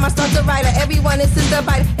 Every time I start to write, everyone is sister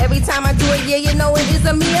bite. Every time I do it, yeah, you know it is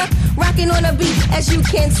a Mia. Rocking on a beat, as you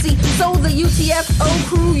can see. So the UTFO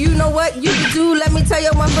crew, you know what you can do. Let me tell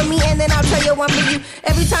you one for me, and then I'll tell you one for you.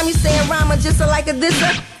 Every time you say a rhyme, just like a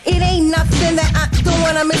disser. It ain't nothing that I don't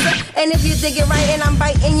wanna miss it. And if you think it right and I'm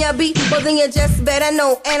biting your beat, well then you just better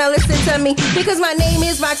know and listen to me. Because my name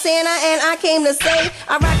is Roxana and I came to say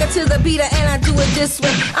I rock it to the beater and I do it this way.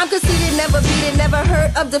 I'm conceited, never beat it, never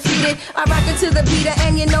heard of defeated. I rock it to the beater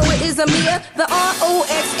and you know it is a Mia, the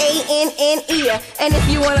ROXANNE. And if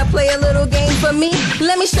you wanna play a little game for me,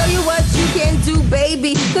 let me show you what you can do,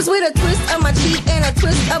 baby. Cause with a twist of my cheek and a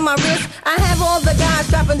twist of my wrist, I have all the guys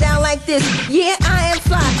dropping down like this. Yeah, I am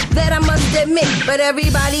fly, that I must admit, but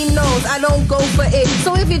everybody knows I don't go for it.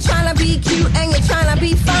 So if you're trying to be cute and you're trying to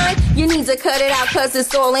be fine, you need to cut it out cause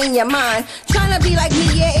it's all in your mind. Trying to be like me,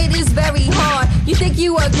 yeah, it is very hard. You think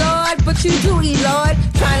you a god, but you do eat Lord.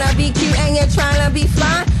 Trying to be cute and you're trying to be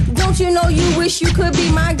fly. Don't you know you wish you could be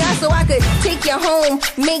my guy so I could take you home,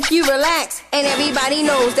 make you relax. And everybody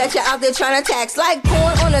knows that you're out there trying to tax. Like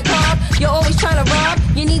corn on the cob, you're always trying to rob.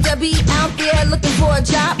 You need to be out there looking for a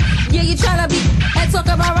job. Yeah, you're trying to be and talk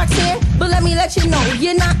about Roxanne, but let me let you know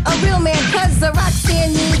you're not a real man, cause the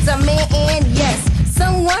Roxanne needs a man, and yes,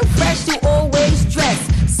 someone fresh to always dress.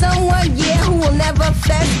 Someone, yeah, who will never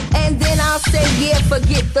fess. And then I'll say, yeah,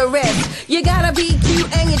 forget the rest. You gotta be cute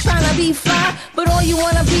and you're trying to be fly, but all you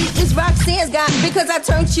wanna be is Roxanne's guy. Because I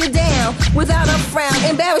turned you down without a frown,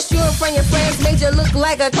 embarrassed you in front of your friends, made you look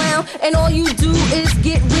like a clown. And all you do is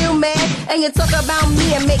get real mad, and you talk about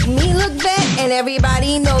me and make me look bad. And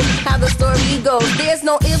everybody knows how the story goes. There's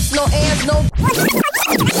no ifs, no ands, no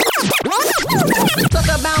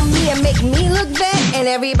talk about me and make me look bad, and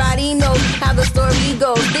everybody knows how the story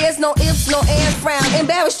goes. There's no ifs, no ands, frown,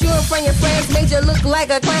 embarrassed you in front of your friends, made you look like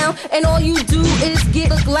a clown. And all you do is get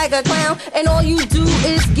look like a clown. And all you do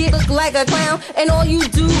is get look like a clown. And all you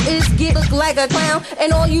do is get look like a clown.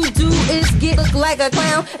 And all you do is get look like a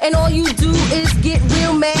clown. And all you do is get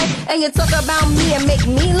real mad, and you talk about me and make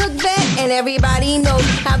me look bad. And everybody knows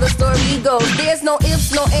how the story goes. There's no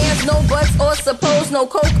ifs, no ands, no buts or suppose. No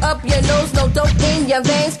coke up your nose, no dope in your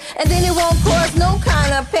veins, and then it won't cause no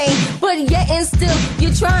kind of pain. But yet and still,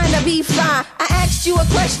 you're trying to be fly. I asked you a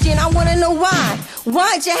question, I wanna know why.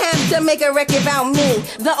 Why'd you have to make a record about me?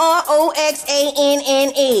 The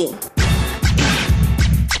ROXANNE.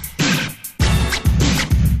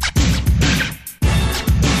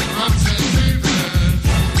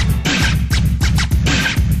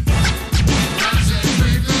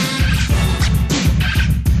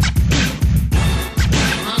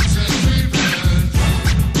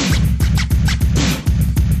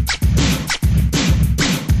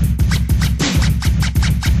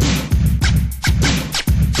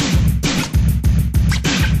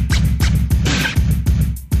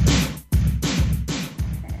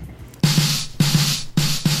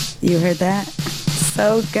 You heard that?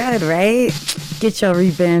 So good, right? Get your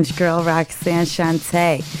revenge, girl, Roxanne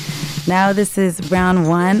Shantae. Now this is round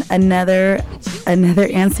one, another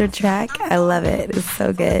answer track. I love it. It's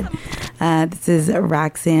so good. This is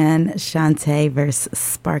Roxanne Shantae versus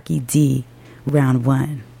Sparky D, round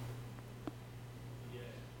one.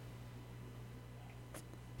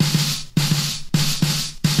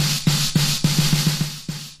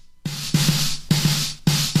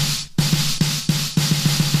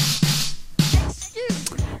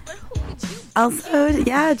 Also,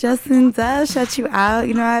 yeah, Justin does shut you out.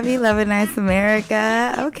 You know, I be loving Nice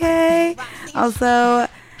America. Okay. Also,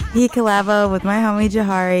 he collabo with my homie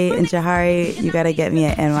Jahari. And Jahari, you gotta get me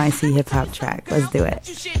an NYC Hip Hop track. Let's do it.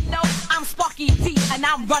 You should know I'm Sparky D and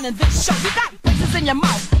I'm running this show. You got places in your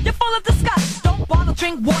mouth. You're full of disgust. Don't bother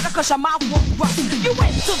drink water cause your mouth won't rust. You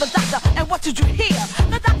went to the doctor and what did you hear?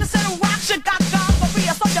 The doctor said a rock you got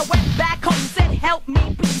gonorrhea. So you went back home and said help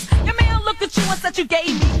me please. Your man looked at you and said you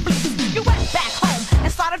gave me please. You went back home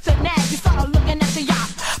and started to nag. You started looking at the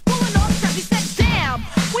yacht, pulling off stuff. You said, damn,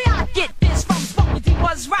 where I get this from?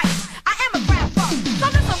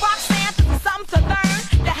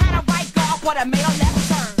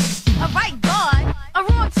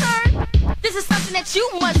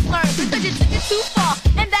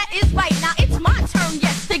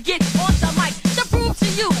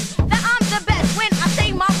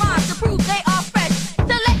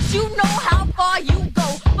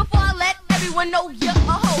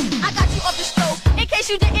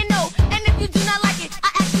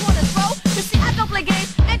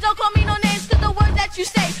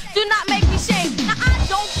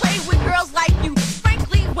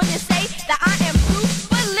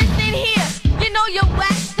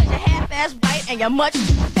 and you're much too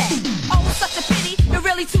fat. Oh, such a pity, you're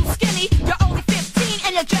really too skinny. You're only 15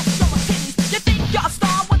 and you're dressed so titties. You think you're a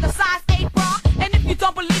star with a size 8 bra? And if you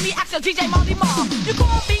don't believe me, ask your DJ Molly Marr. You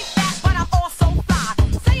call me fat, but I'm also fly.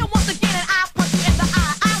 Say it once again and I'll punch you in the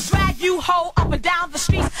eye. I'll drag you hoe up and down the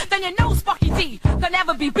streets. Then you know Sparky D can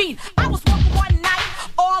never be beat. I was walking one night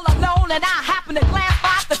all alone and I happened to glance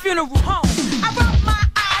by the funeral home. I rubbed my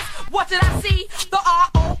eyes, what did I see? The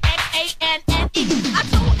ROXANE. I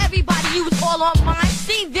told everybody you was all on mine.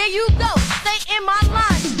 See, there you go, stay in my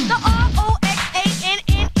line. The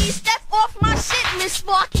ROXANE, step off my shit, Miss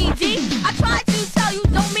Sparky D. I tried to tell you,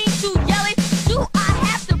 don't mean to yell it. Do I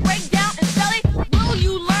have to break down and spell it? Will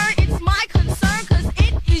you learn? It's my concern, cause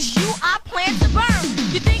it is you I plan to burn.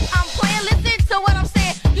 You think I'm playing? Listen to what I'm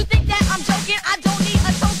saying. You think that I'm joking? I don't need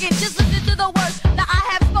a token. Just listen to the words that I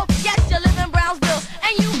have spoken. Yes, you live in Brownsville,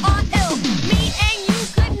 and you are ill. Me and you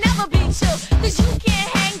could never be chill, cause you can't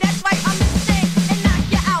hang, that's right, I'm insane. And knock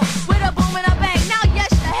you out with a boom and a bang. Now,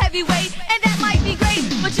 yes, you're heavyweight, and that might be great,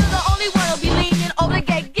 but you're the only one who'll be leaning over the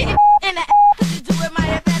gate. Get it in the ass, cause you do it my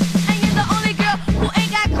best. And you're the only girl who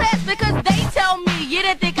ain't got class, because they tell me, you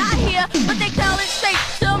didn't think I hear, but they tell it straight,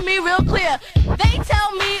 tell me real clear. They tell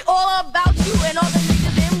me all about you and all the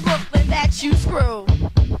niggas in Brooklyn that you screw.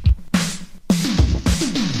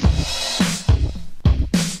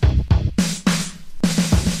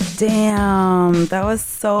 Damn, that was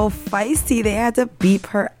so feisty. They had to beep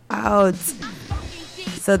her out.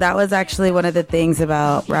 So that was actually one of the things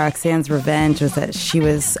about Roxanne's Revenge, was that she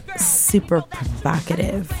was super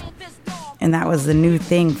provocative. And that was the new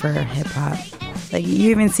thing for hip hop. Like,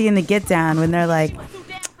 you even see in the Get Down when they're like,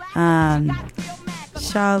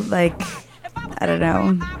 Shaw, like, I don't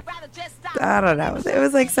know. It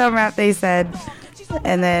was like some rap they said.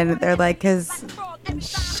 And then they're like, because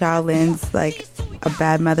Shaolin's like a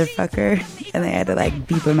bad motherfucker. And they had to like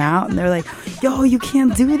beep him out. And they're like, yo, you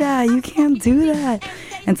can't do that. You can't do that.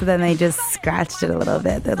 And so then they just scratched it a little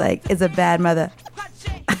bit. They're like, it's a bad mother.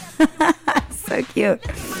 So cute.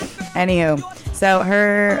 Anywho, so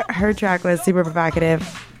her track was super provocative.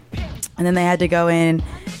 And then they had to go in.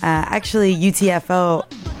 Actually, UTFO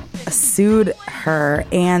sued her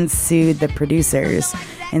and sued the producers.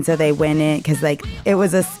 And so they went in because like it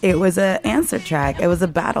was a answer track. It was a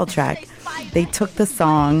battle track. They took the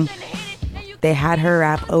song, they had her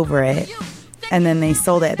rap over it, and then they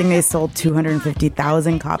sold it. I think they sold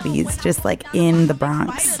 250,000 copies just like in the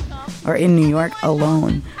Bronx or in New York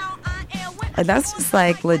alone. And that's just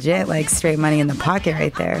like legit, like straight money in the pocket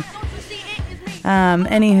right there.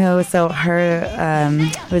 Anywho, so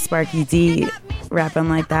her with Sparky D rapping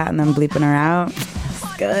like that and then bleeping her out.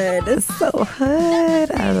 It's good. It's so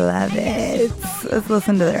hood. I love it. Let's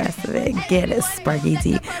listen to the rest of it. Get it, Sparky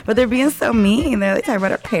D. But they're being so mean. They're like talking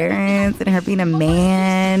about her parents and her being a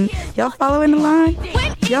man. Y'all following along?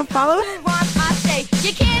 Y'all following? I say,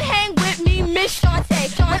 you can't hang with me, Miss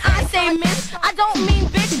Shantae. When I say miss, I don't mean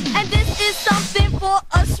bitch. And this is something for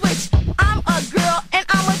a switch. I'm a girl and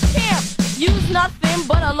I'm a champ. Use nothing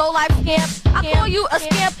but a low-life scamp. I call you a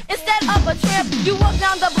scamp instead of a tramp. You walk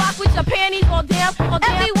down the block with your panties all damp.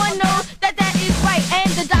 Everyone knows that that is right. And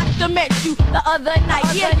the doctor met you the other night.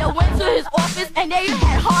 Yeah, you went to his office and there you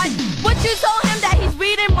had heart. But you told him that he's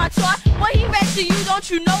reading my chart. When he read to you, don't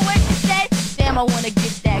you know what he said? Damn, I wanna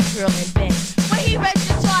get that girl in bed. When he read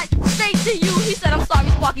your chart straight to you, he said, I'm sorry,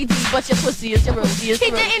 Sparky D, but your pussy is real. He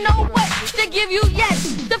didn't know what to give you yet.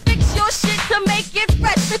 To fix your shit, to make it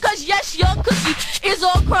fresh. Because yes, your cookie is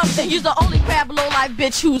all crumbs. And you're the only crab low-life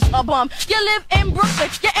bitch who's a bum. You live in Brooklyn,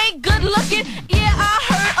 you ain't good looking. Yeah, I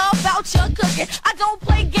heard about your cooking. I don't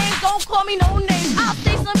play games, don't call me no names. I'll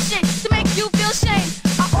say some shit to make you feel shame.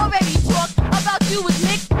 I already talked about you with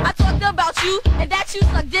Nick. I talked about you and that you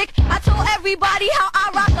suck dick. I told everybody how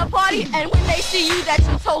I rock the party. And when they see you, that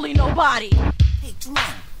you totally nobody. Hey, Jerome.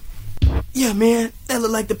 Yeah, man, that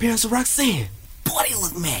look like the parents of Roxanne. Boy, they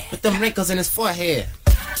look mad. With them wrinkles in his forehead.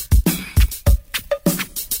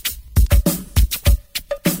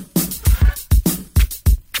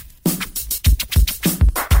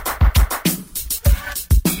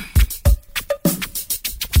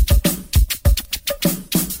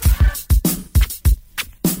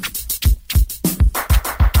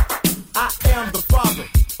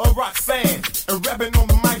 Roxanne, and rapping on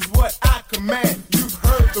the mic's what I command. You've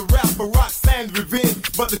heard the rap for Roxanne's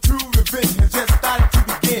Revenge, but the true revenge has just started to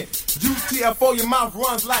begin. UTFO, your mouth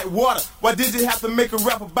runs like water. Why did you have to make a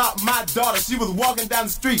rap about my daughter? She was walking down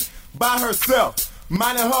the street by herself,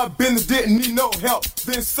 minding her business, didn't need no help.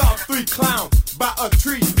 Then saw 3 clowns by a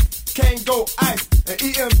tree. Can't go ice and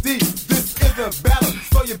EMD. This is a battle,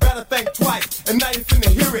 so you better think twice. And now you finna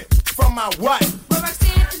hear it from my wife. Well,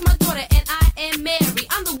 Roxanne is my daughter, and I Matt and Mary.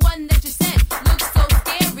 I'm the one that you sent. Looks so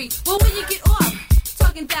scary. Well, when you get off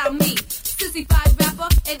talking about me, Sissy 5 rapper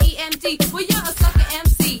and EMD. Well, you're a sucker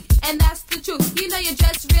MC, and that's the truth. You know you're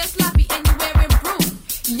dressed real sloppy and you're wearing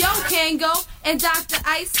proof. Yo, Kango and Dr.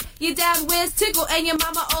 Ice. Your dad wears Tickle and your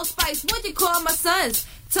mama Old Spice. What you call my sons?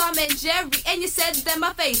 Tom and Jerry. And you said that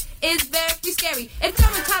my face is very scary. If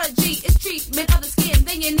dermatology is treatment of the skin,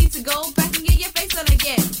 then you need to go back and get your face done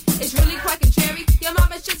again. It's really quite contrary. Your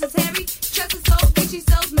mama's just as hairy. Just as so big she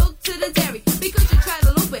sells milk to the dairy. Because you try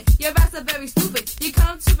to loop it, your raps are very stupid. You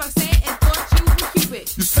come to Roxanne and thought you were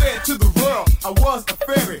Cupid. You said to the world I was a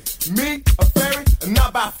fairy. Me, a fairy, and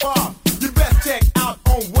not by far. You best check out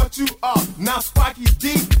on what you are. Now Sparky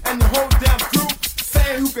D and your whole damn crew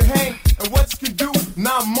saying who can hang and what you can do.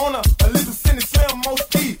 Now Mona, Elisa, Cindy, Slim,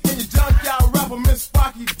 Most E, and your junkyard rapper, Miss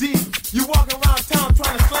Sparky D. You walking around town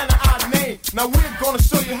trying to slander our name. Now we're gonna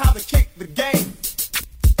show you how to kick the game.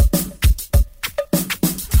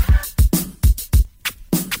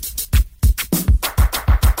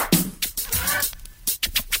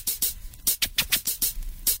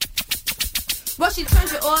 Well, she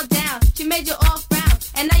turned you all down. She made you all frown.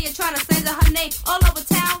 And now you're trying to slander her name all over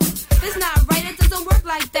town. It's not right, it doesn't work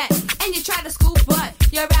like that. And you try to school, but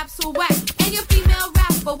your raps are whack. And your female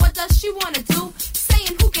rap, but what does she wanna do?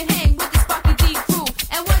 Saying who can hang with the Sparky D crew.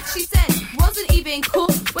 And what she said wasn't even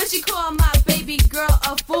cool when she called my baby girl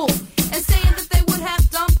a fool. And saying that they would have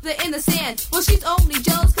dumped her in the sand. Well, she's only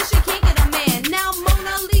jealous cause she can't get a man. Now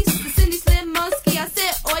Mona Lisa, Cindy Slim Muskie, I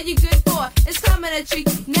said all you good for is coming at you.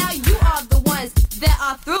 Now you are the ones that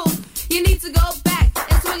are through. You need to go back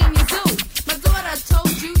and swing in your zoo. My daughter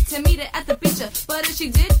told you to meet her at the beach. But if she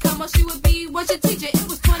did come, well, she would be what your teacher. It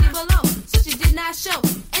was 20 below, so she did not show.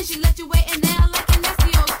 And she let you wait in there like a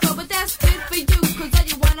nasty old crow. But that's good for you, cause all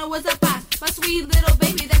you wanted was a box. My sweet little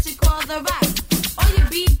baby that you call the rock. All you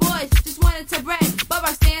B-boys just wanted to brag, but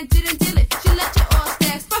Roxanne didn't deal it. She let you all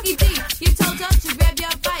stack. Sparky D, you told her to grab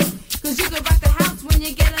your bike, cause you could rock the house when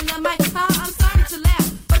you get on the mic. I'm sorry to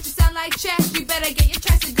laugh, but you sound like trash. You better get your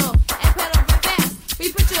tricycle and pedal real fast.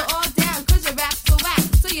 We put you all down cause your raps so whack.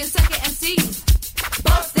 So you suck at MCs.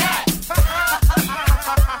 Bust that!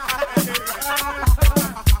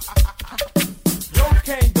 Yo,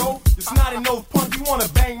 can't go. It's not a no punk. You wanna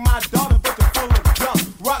bang my daughter, but you're full of junk.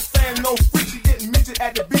 Roxanne no freak. She didn't mention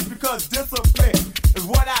at the beach because discipline is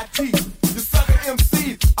what I teach. You sucker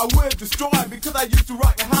MCs, I will destroy because I used to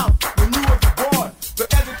rock the house when you was born. The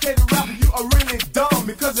educated rapper, you are really dumb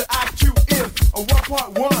because your IQ is a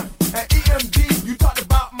 1.1. And EMD, you talked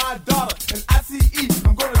about my daughter. And ICE,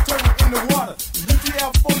 I'm gonna turn you in the water.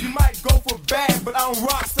 UTL4, you might go for bad, but I'm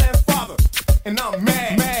Roxanne's father, and I'm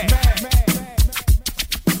mad.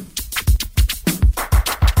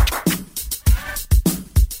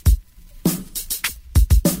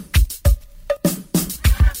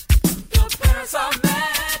 Your parents are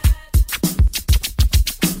mad.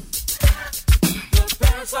 Your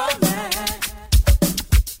parents are mad.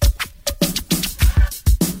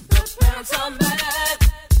 Your parents are mad.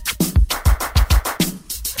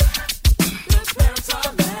 Your parents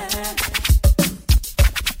are mad.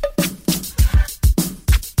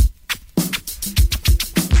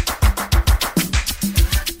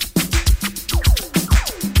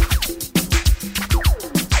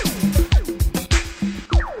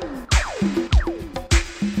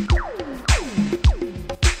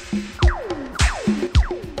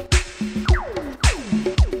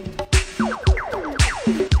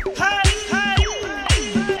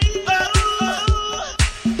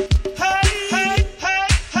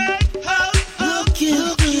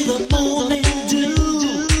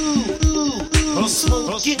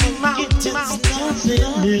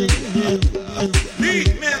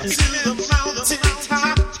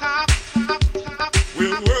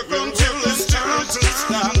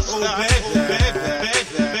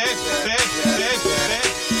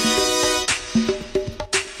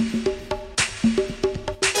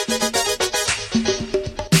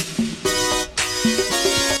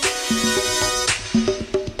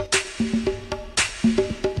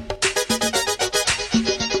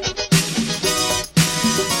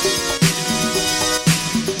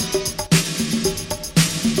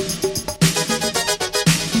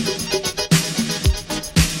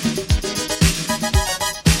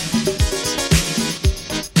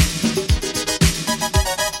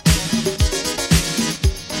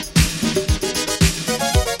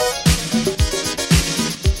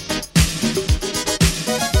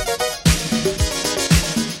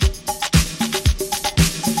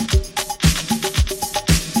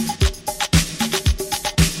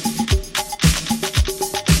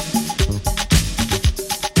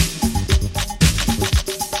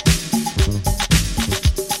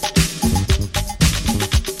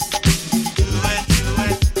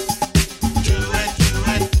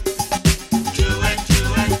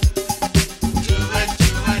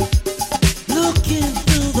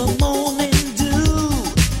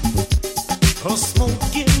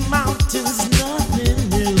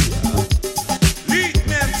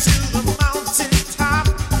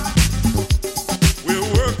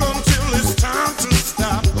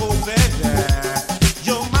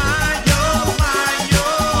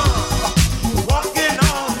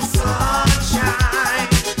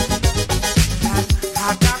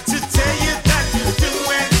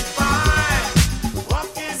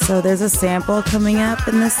 there's a sample coming up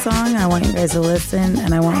in this song. I want you guys to listen,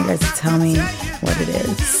 and I want you guys to tell me what it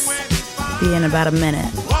is. Be in about a minute.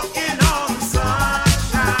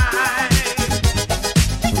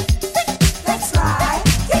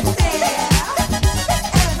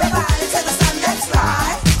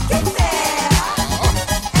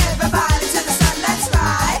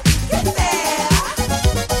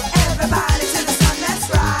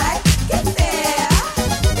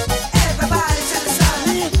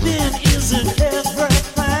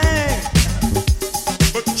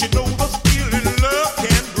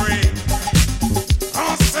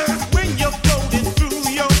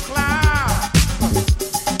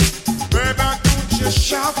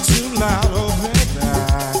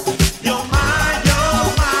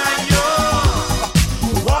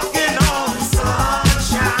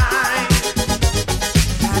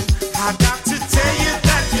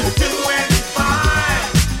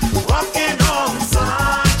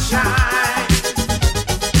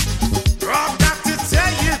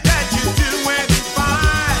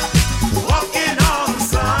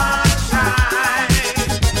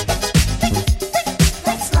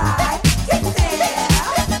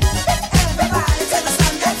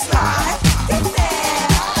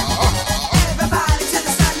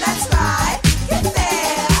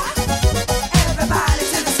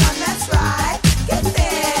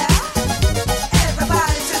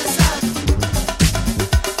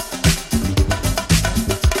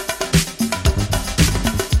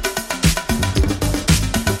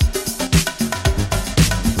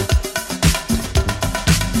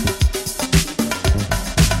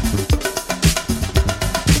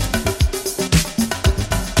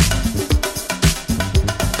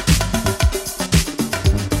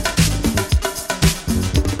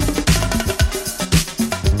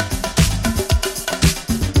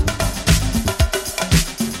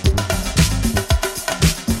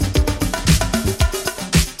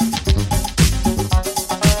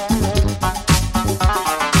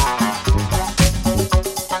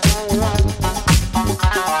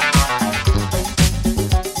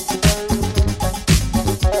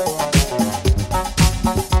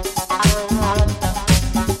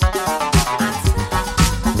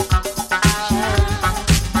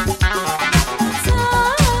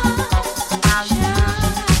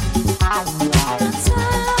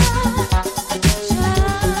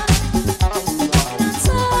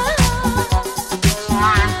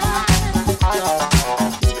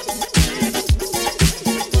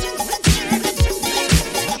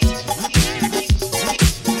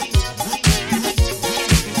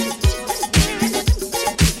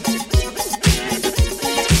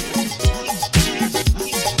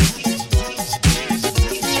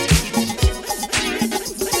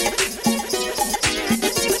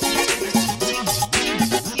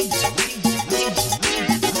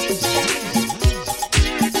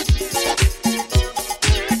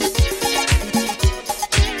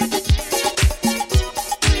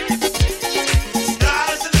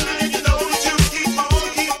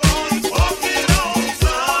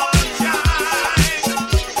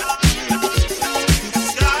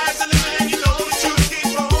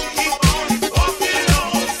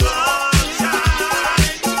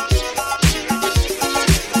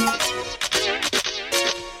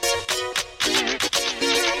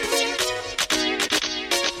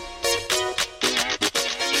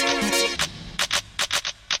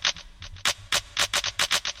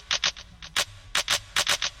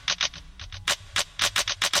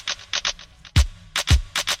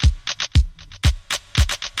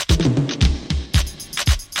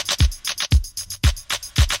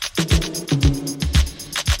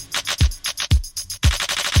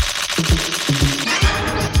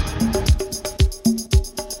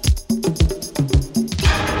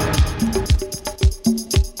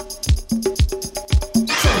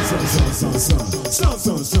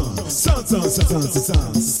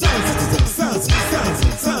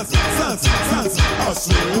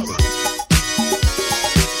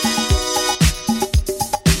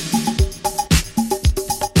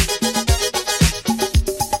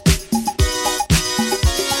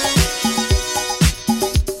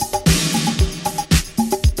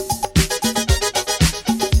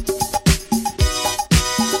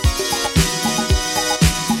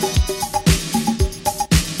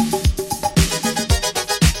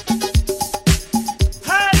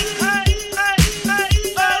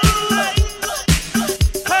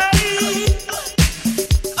 Hey!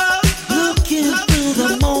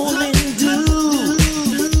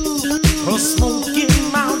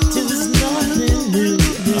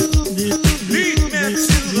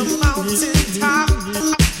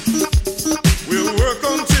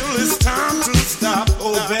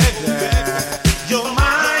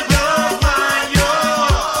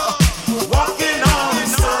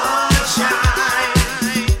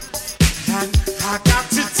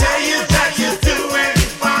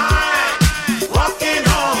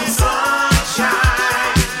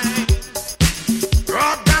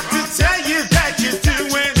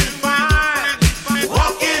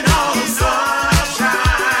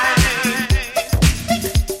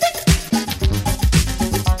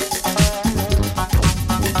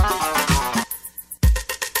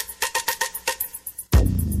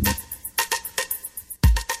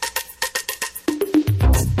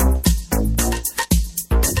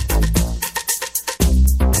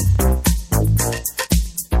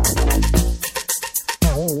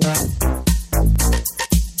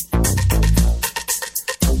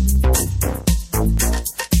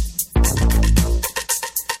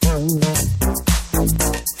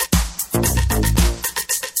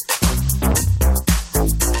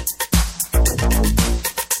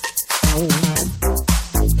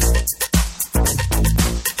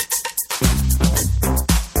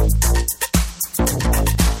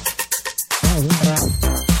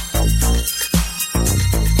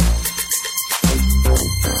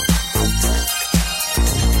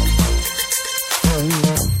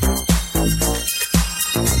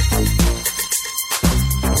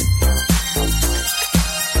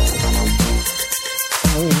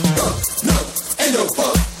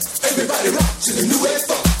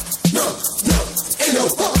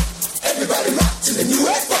 the new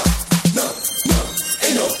wave funk. No, no,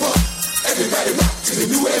 ain't no funk. Everybody rock to the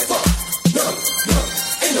new wave funk. No, no,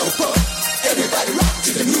 ain't no funk. Everybody rock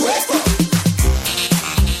to the new wave funk.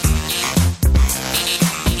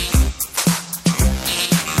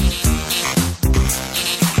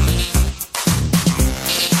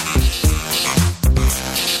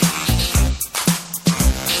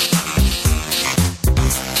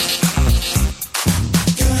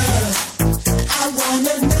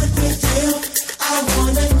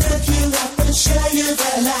 Show you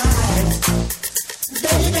the light,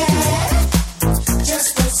 baby.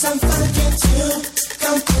 Just put some funk into.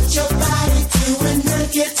 Come put your body to a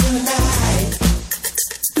naked tonight,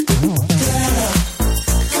 girl.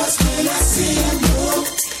 'Cause when I see you move,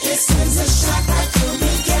 it sends a shock right through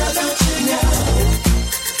me, girl. Don't you know,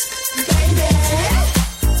 baby?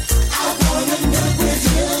 I wanna look with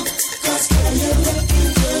you, 'cause girl, you're looking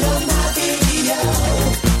good on my video.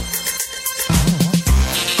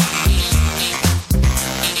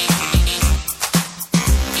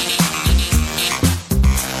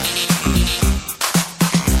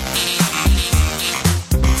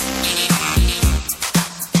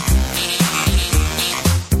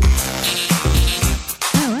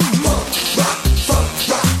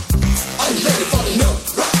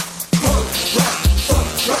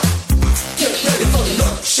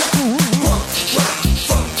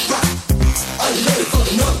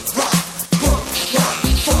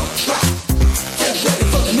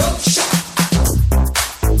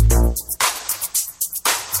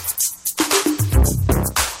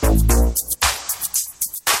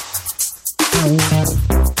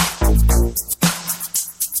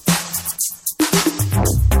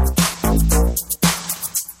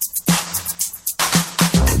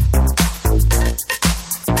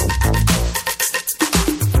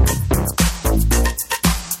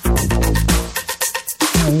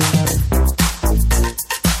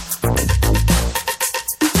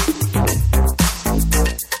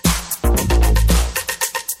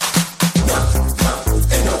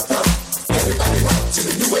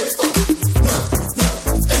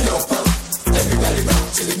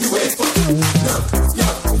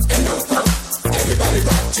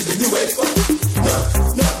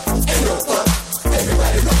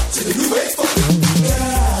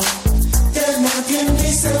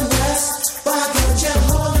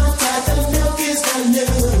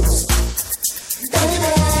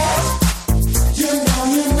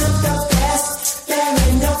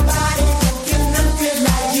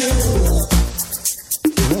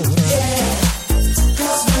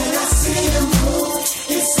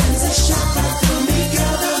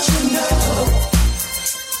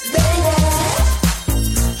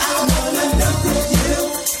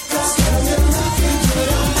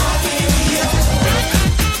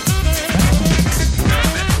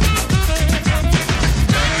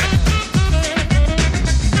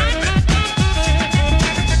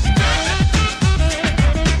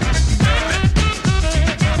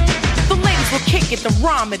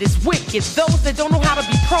 It is wicked. Those that don't know how to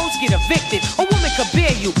be pros get evicted. A woman could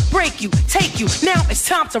bear you, break you, take you. Now it's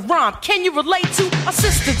time to rhyme. Can you relate to a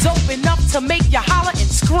sister dope enough to make you holler and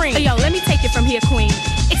scream? Hey, yo, let me take it from here, queen.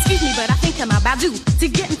 Excuse me, but I think I'm about due to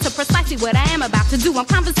get into precisely what I am about to do. I'm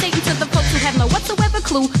conversating to the folks who have no whatsoever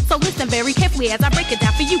clue. So listen very carefully as I break it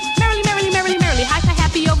down for you. Merrily, merrily, merrily, merrily, hyper,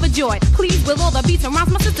 happy, overjoyed. Pleased with all the beats and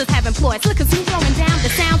rhymes my sisters have employed. Slick as you throwing down the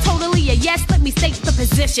sound, totally a yes. Let me state the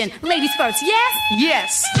position. Ladies first, yes?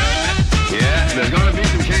 Yes. Yeah, there's gonna be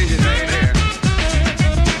some changes made here.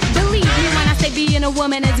 Believe me when I say being a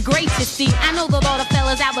woman is great to see. I know that all the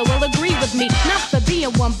fellas out there will agree with me. Not for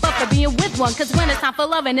being one, but for being with one. 'Cause when it's time for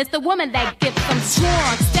loving, it's the woman that gets them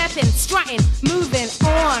strong. Stepping, strutting, moving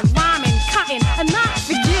on, rhyming, cutting, and not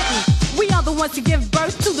forgetting. We are the ones to give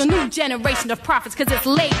birth to the new generation of prophets. 'Cause it's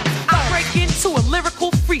late. I break into a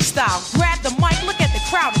lyrical freestyle. Grab the mic, look at the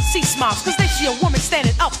crowd and see smiles. 'Cause they see a woman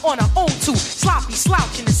standing up on her own too. Sloppy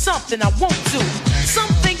slouching is something I won't do. Some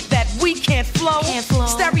think that we can't flow.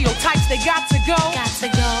 Stereotypes, they got to go.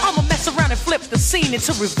 I'ma mess around and flip the scene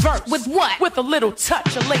into reverse. With what? With a little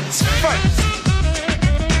touch of ladies first.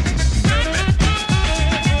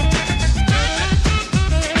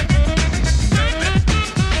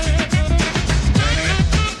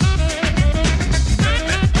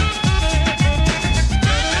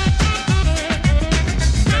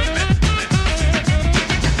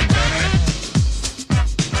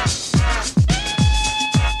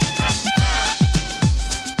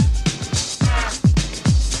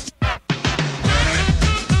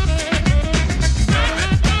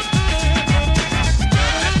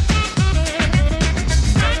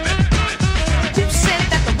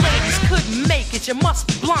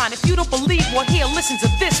 If you don't believe, well, here, listen to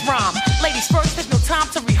this rhyme. Ladies first, there's no time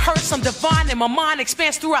to rehearse. I'm divine and my mind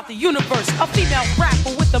expands throughout the universe. A female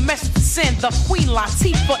rapper with a message to send. The Queen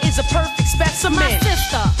Latifah is a perfect specimen. My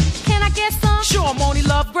sister, can I get some? Sure, Moni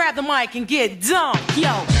Love, grab the mic and get dumb.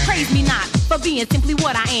 Yo, praise me not for being simply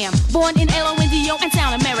what I am. Born in L-O-N-D-O and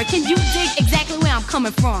sound American. You dig exactly where I'm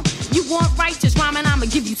coming from. You want righteous rhyming, I'ma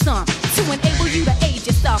give you some. To enable you to age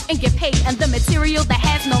yourself and get paid. And the material that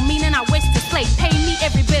has no meaning, I wish to slay. Pay me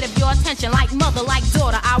every bit of your attention, like mother, like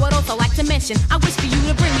daughter. I would also like to mention, I wish for you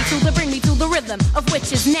to bring me to the rhythm of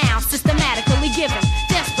which is now systematically given.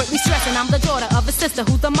 Desperately stressing, I'm the daughter of a sister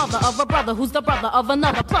who's the mother of a brother who's the brother of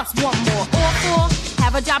another. Plus one more. All four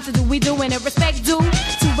have a job to do. We doing it respect due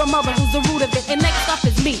to the mother who's the root of it. And next up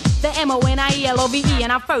is me, the M-O-N-I-E-L-O-V-E.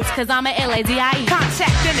 And I'm first cause I'm a L-A-D-I-E.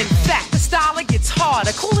 Contact and in fact, the style it gets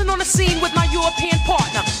harder. Cooling on the scene with my European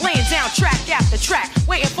partner. Laying down track after track,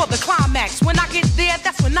 waiting for the climax. When I get there,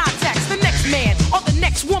 that's when I tax the next man or the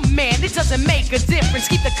next woman. It doesn't make a difference.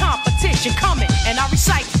 Keep the competition coming. And I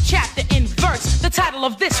recite chapter in verse. The title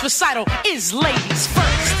of this recital is Ladies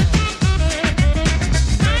First.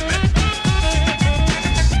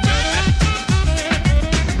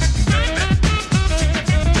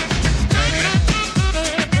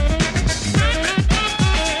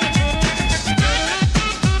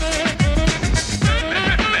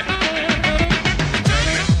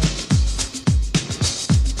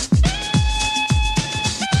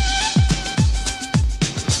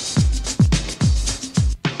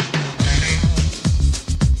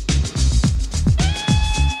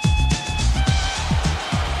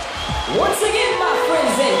 Once again, my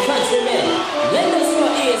friends and countrymen, lend us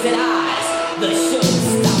your ears and eyes. The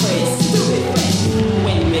showstopper is stupid friend.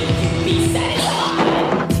 When will you be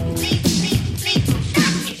satisfied?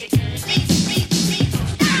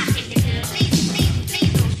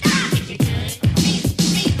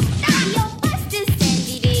 Yo, what's this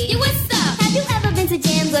Sandy D? Yo, what's up? Have you ever been to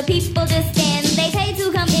jams where people just stand? They pay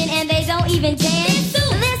to come in and they don't even dance.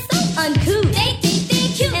 They're so uncouth. They think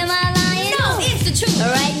they're cute. Am I lying? No, it's the truth.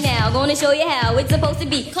 Right now, gonna show you how it's supposed to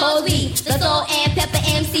be. Cause we, the salt and pepper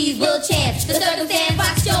MCs will chant. The circumstance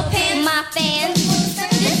rocks your pants, my fans.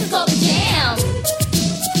 This is called the jam.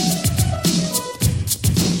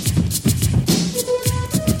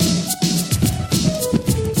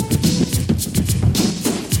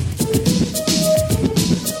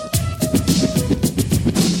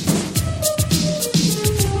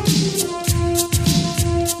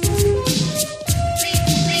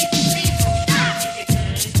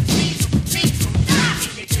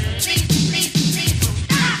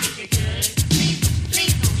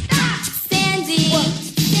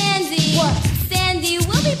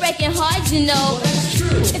 You know, that's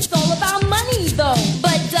true. It's all about money, though.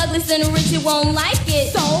 But Douglas and Richard won't like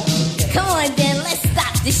it. So, come on, then let's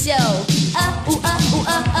stop the show. Oh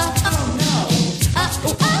no.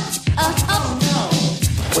 Oh no.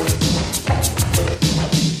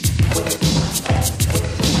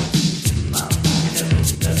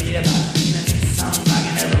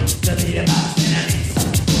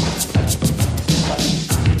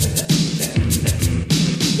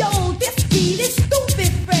 Yo, this beat is stupid,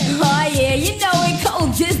 friend. Oh yeah, you know it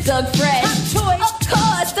cold, just Doug Fresh. Choice. Of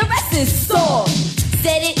course, the rest is sore.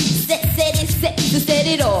 Set it, set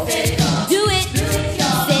it off. Do it,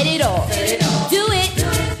 set it off. Do it,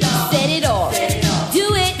 set it off.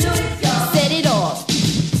 Do it, set it off.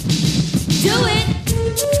 Do it.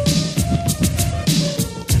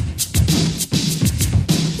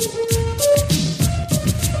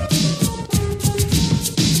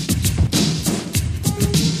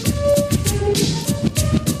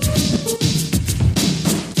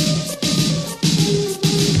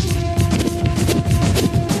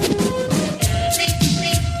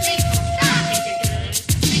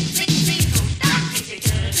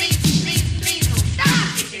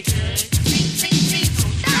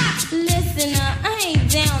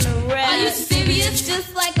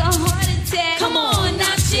 Just like a heart attack. Come on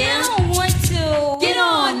now, chill. I don't want to. Get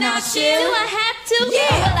on now, chill. Do I have to?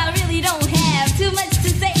 Yeah. Well, I really don't have too much to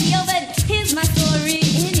say. Yo, but here's my story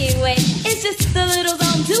anyway. It's just the little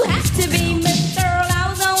don't do have to be Miss Earl.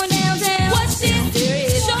 I was going downtown. What shit?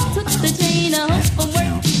 Serious. Took the chain home from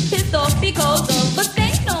work. Pissed off because of a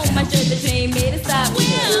stain on my shirt. The train made a stop.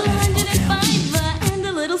 Well, 105 and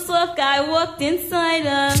the little soft guy walked inside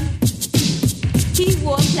her. He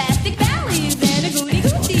wore plastic valleys and a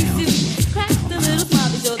goody-goody suit. Cracked the little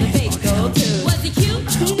smile before the fake gold too. Was he cute?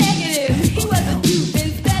 Negative. He was a dupe.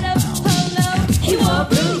 Instead of polo, he wore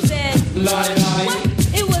bruises. Lottie, lottie. What?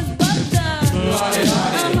 It was butter. Lottie,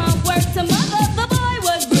 lottie. Word to mother, the boy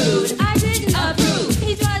was rude. I didn't approve.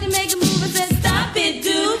 He tried to make a move and said, stop it,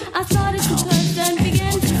 dude. I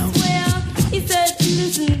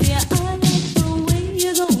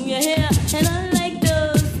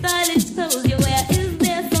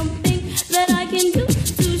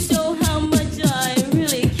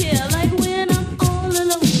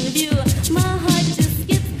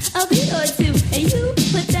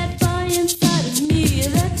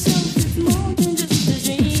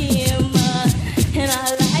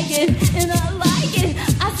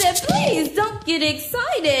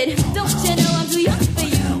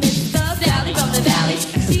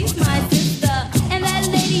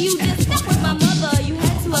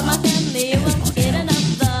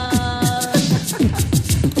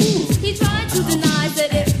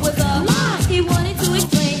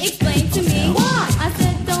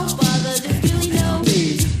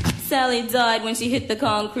cried when she hit the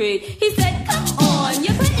concrete. He said, come on,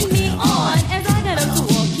 you're putting me on. As I got up to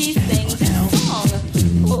walk, he sang this song.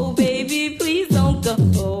 Oh, baby, please don't go.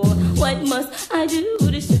 What must I do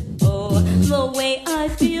to show the way I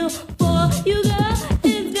feel for you, girl?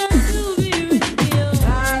 It's got to be real.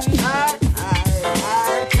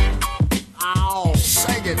 Ow,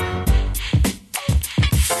 sing it.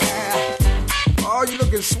 Yeah. Oh, you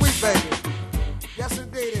looking sweet, baby. Yes,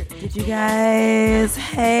 indeed. Did you guys?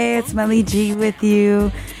 Hey, it's Melly G with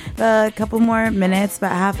you. A couple more minutes,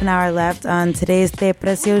 about half an hour left on today's Te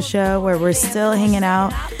Precio show, where we're still hanging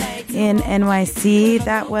out in NYC.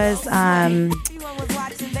 That was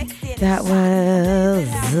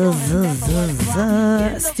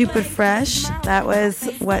Stupid Fresh. That was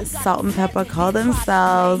what Salt and Pepper called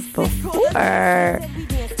themselves before.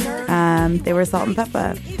 They were Salt and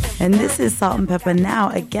Pepper. And this is Salt and Pepper now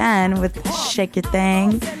again with Shake Your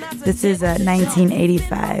Thing. This is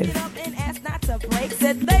 1985.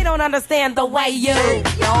 They don't understand the way you. Shake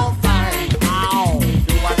your thing. Ow,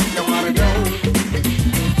 do what you wanna do.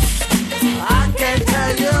 I can't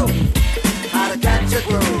tell you how to catch a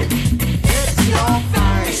groove. It's your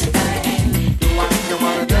thing. Do what you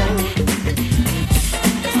wanna do.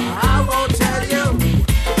 I won't tell you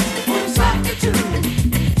what side to choose.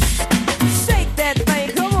 Shake that thing,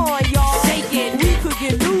 come on, y'all. Shake it. We could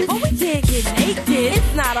get loose, but we can't get naked.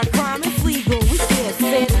 It's not a crime, it's legal. We can't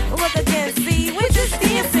sit, look against see. We're just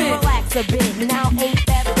dancing. Relax a bit, now ain't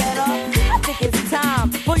that better? I think it's time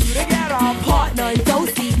for you to get our partner and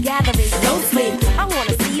dosey gathering. Don't sleep. I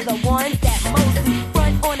wanna see the ones that mostly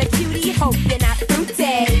front on a cutie. Hope you're not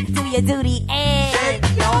fruity. Do your duty and shake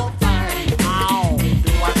your thing. Ow,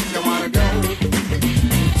 do what you wanna do.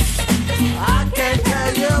 I can't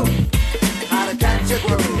tell you how to catch a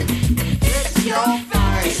groove. It's your thing.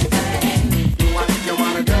 Do what you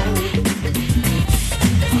wanna do.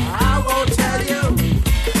 I won't tell you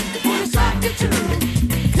what side to choose.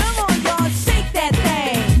 come on, y'all, shake that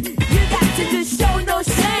thing. You got to just show no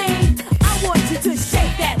shame. I want you to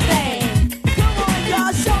shake that thing. Come on,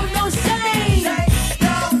 y'all, show no shame. Shake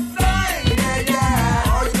your thing, yeah, yeah.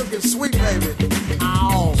 Oh, you looking sweet, baby.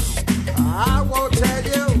 Ow. I won't tell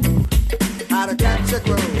you how to catch a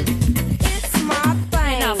groove. It's my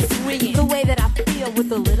thing. I'm swinging the way that I feel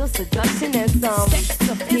with a little seduction and some sex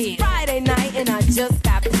appeal. It's Friday night and I just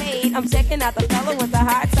got paid. I'm checking out the fella with the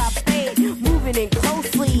high top fade, moving in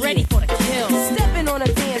closely, ready for the kill. Stepping on a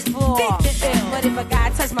dance floor. But if a guy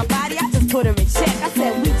touch my body, I just put him in check. I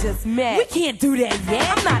said we just met. We can't do that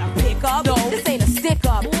yet. I'm not a pickup. No, this ain't a stick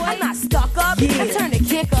up. Boy. I'm not stuck up. Yeah. I turn the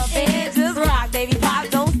kick up and just rock, baby, pop,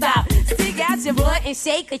 don't stop. Stick out your butt and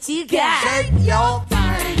shake what you got. Shake your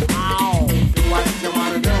thing. Ow. Do what you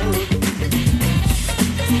wanna do.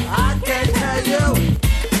 I can't tell you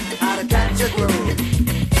how to catch a groove.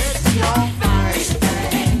 It's your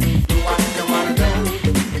thing. Do what you wanna do.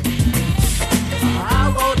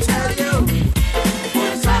 I won't tell you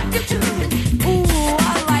what side to choose. Ooh, I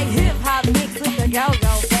like hip hop mixed with the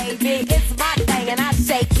go-go, baby. It's my thing and I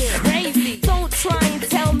shake it crazy. Don't try and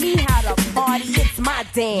tell me how to party. It's my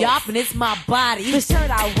dance. Yup, and it's my body. The shirt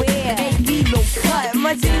I wear make me look cut.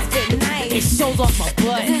 My jeans fit nice. It shows off my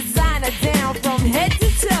butt. Designer down from head to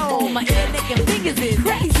toe. Oh, my ear, neck, and fingers is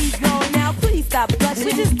crazy. Girl, now please stop blushing.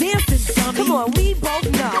 We're just dancing, dummy. Come on, we both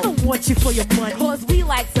know. I don't want you for your money. Cause we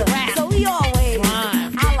like to rap, so we always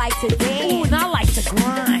rhyme. I like to dance. Ooh, and I like to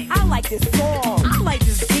grind. I like this song. I like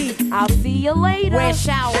this beat. I'll see you later. We're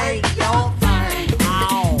showering. Shake your thing.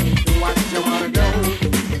 Ow. Do what you wanna do.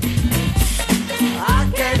 I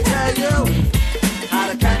can't tell you how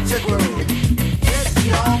to catch a groove. It's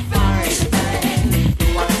your thing. Do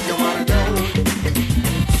what you wanna do.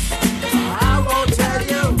 I won't tell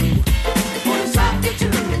you what side to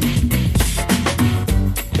choose.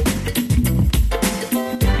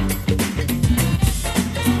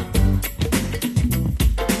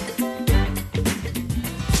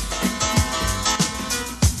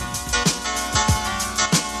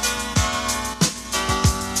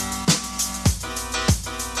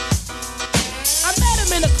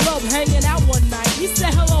 Hanging out one night, he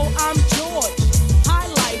said, hello, I'm George. Hi,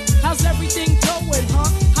 life, how's everything going, huh?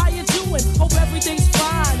 How you doing? Hope everything's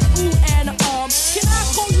fine. Ooh, and can I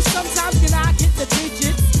call you sometimes? Can I get the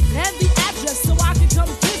digits and the address so I can come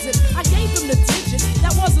visit? I gave him the digits,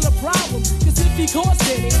 that wasn't a problem. Cause if he caused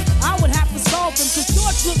any, I would have to solve them. Cause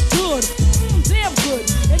George looked good, damn good.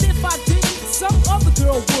 And if I didn't, some other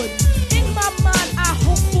girl would. In my mind, I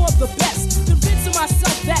hope for the best, convincing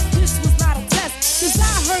myself that this was not a test. Cause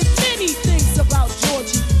I heard many things about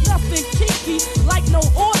Georgie, nothing kinky, like no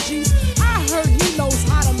orgies. I heard he knows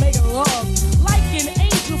how to make love, like an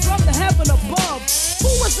angel from the heaven above.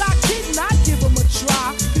 Who was I kidding? I'd give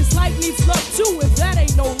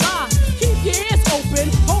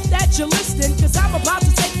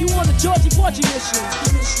security mission.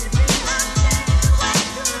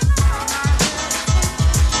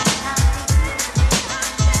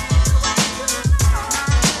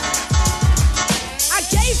 I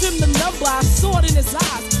gave him the number, I saw it in his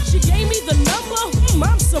eyes. She gave me the number,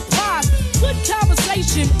 I'm surprised. Good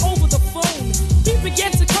conversation over the phone. He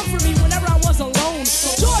began to comfort me whenever I was alone.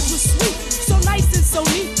 George was sweet, so nice and so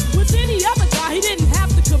neat. With any other guy, he didn't have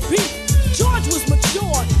to compete. George was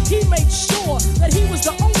mature, he made sure that he was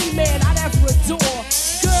the only man I'd ever adore.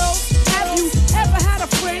 Girls, have you ever had a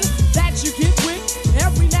friend that you get with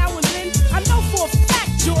every now and then? I know for a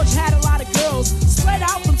fact George had a lot of girls spread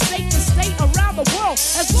out from state to state around the world.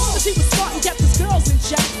 As long as he was smart and kept his girls in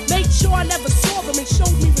check, made sure I never saw them and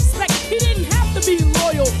showed me respect. He didn't have to be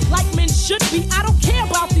loyal like men should be. I don't care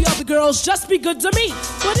about the other girls, just be good to me.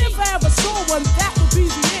 But if I ever saw one, that would be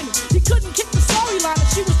the end. He couldn't kick the storyline if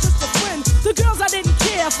she was just a friend. The girls I didn't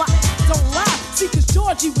care if I don't lie. See, cause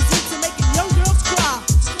Georgie was into making young girls cry.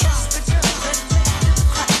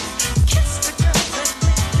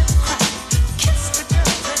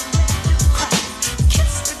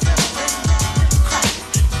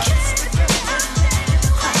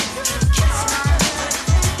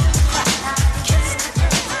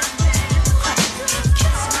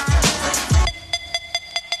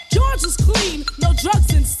 George was clean, no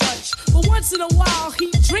drugs and such. But once in a while,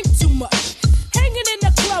 he'd drink too much. Hanging in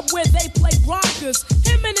the club where they play rockers.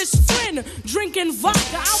 Him and his friend drinking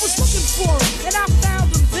vodka. I was looking for him, and I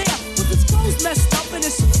found him there with his clothes messed up and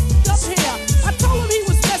his up hair. I told him he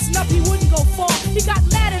was messing up, he wouldn't go far. He got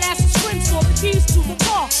mad and asked his friends for the keys to the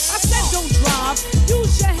car. I said, don't drive,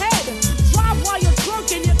 use your head. Drive while you're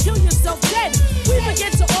drunk and you kill yourself dead. We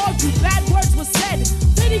began to argue, bad words were said.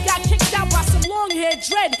 Then he got kicked out by some long-haired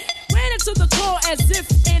dread. Ran into the car as if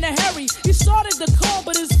in a hurry. He started the car,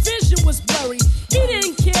 but his vision was blurry. He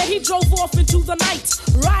didn't care, he drove off into the night,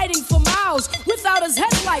 riding for miles without his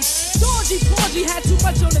headlights. Georgie Porgy had too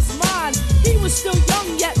much on his mind. He was still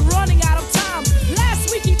young, yet running out of time.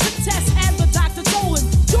 Last week he took tests and the doctor told him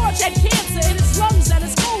George had cancer in his lungs and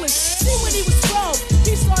his colon. See, when he was 12,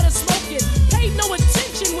 he started smoking. Paid no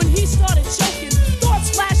attention when he started choking.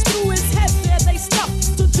 Thoughts flashed through his head, there they stuck.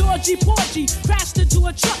 So Georgie Porgy crashed into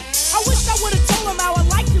a truck. I wish I would've told him how I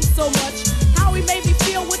liked him so much, how he made me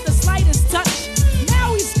feel with the slightest touch.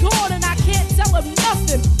 Now he's gone and I can't tell him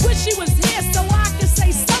nothing. Wish he was here so I could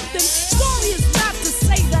say something. Sorry is not to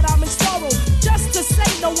say that I'm in sorrow, just to say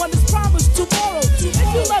no one is promised tomorrow. If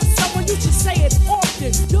you love someone, you should say it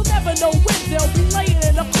often. You'll never know when they'll be laying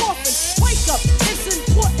in a coffin. Wake up, it's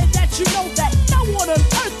important that you know that no one on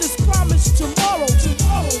earth is promised tomorrow.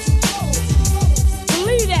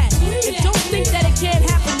 Believe that, and don't think that it can't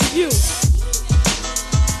happen to you.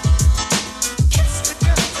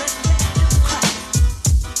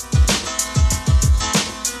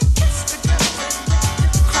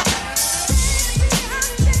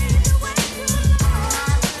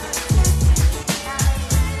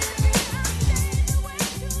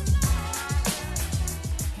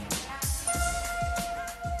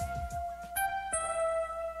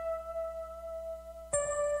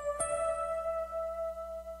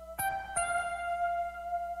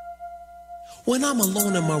 When I'm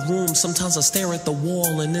alone in my room, sometimes I stare at the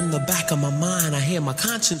wall, and in the back of my mind I hear my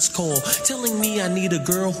conscience call, telling me I need a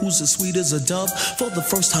girl who's as sweet as a dove. For the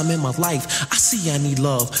first time in my life, I see I need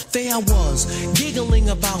love. There I was, giggling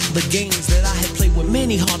about the games that I had played with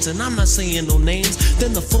many hearts, and I'm not saying no names.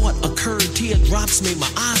 Then the thought occurred, teardrops made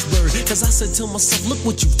my eyes blur, cause I said to myself, look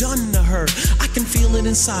what you've done to her. I can feel it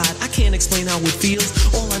inside, I can't explain how it feels.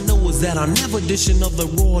 All I know is that I'll never dish another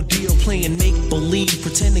raw deal, playing make-believe,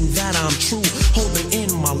 pretending that I'm true. Holding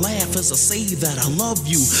in my laugh as I say that I love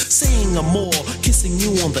you, saying I'm more, kissing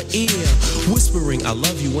you on the ear, whispering I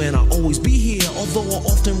love you and I'll always be here. Although I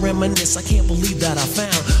often reminisce, I can't believe that I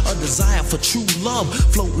found a desire for true love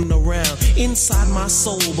floating around inside my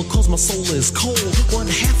soul, because my soul is cold. One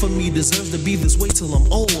half of me deserves to be this way till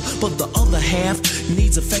I'm old, but the other half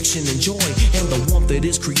needs affection and joy, and the warmth that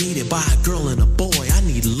is created by a girl and a boy. I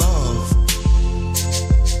need love.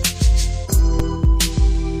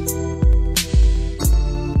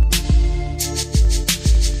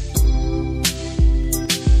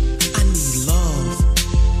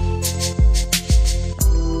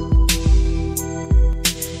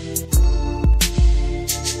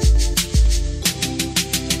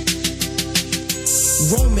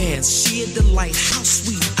 Romance, sheer delight, how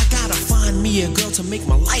sweet. I gotta find find me a girl to make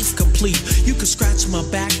my life complete. You can scratch my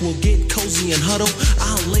back, we'll get cozy and huddle.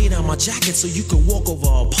 I'll lay down my jacket so you can walk over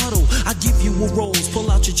a puddle. I give you a rose, pull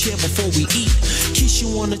out your chair before we eat. Kiss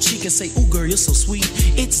you on the cheek and say, ooh girl, you're so sweet.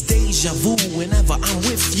 It's deja vu whenever I'm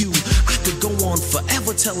with you. I could go on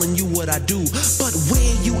forever telling you what I do, but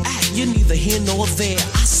where you at, you're neither here nor there.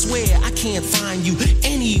 I swear I can't find you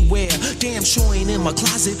anywhere. Damn sure ain't in my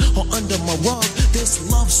closet or under my rug. This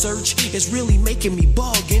love search is really making me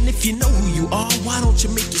bug. And if you know who you are, why don't you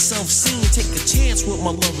make yourself seen? Take a chance with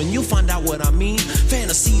my love and you'll find out what I mean.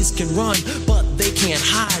 Fantasies can run, but they can't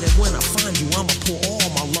hide. And when I find you, I'ma pour all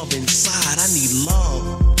my love inside. I need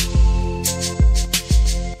love.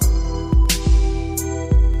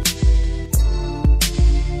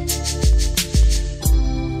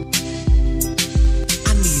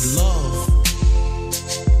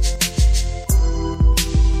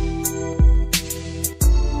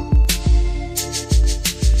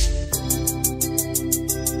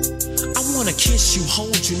 Kiss you,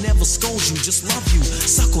 hold you, never scold you, just love you.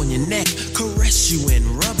 Suck on your neck, caress you and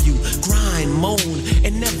rub you. Grind, moan,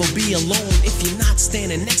 and never be alone. If you're not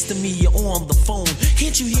standing next to me, you're on the phone.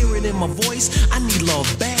 Can't you hear it in my voice? I need love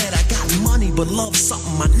bad. I got money, but love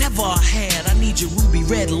something I never had. I need your ruby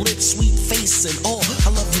red lips, sweet face and all.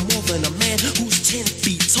 I love you more than a man who's 10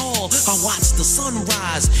 feet tall. I watch the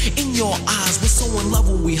sunrise in your eyes. We're so in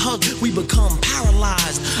love when we hug, we become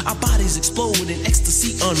paralyzed. Our bodies explode in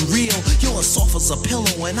ecstasy unreal. You're as soft as a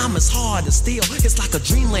pillow and I'm as hard as steel. It's like a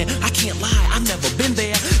dreamland, I can't lie, I've never been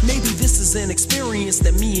there. Maybe this is an experience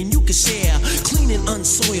that me and you can share. Clean and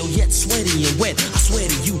unsoiled, yet sweaty and wet. I swear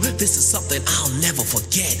to you, this is something I'll never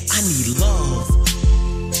forget. I need love.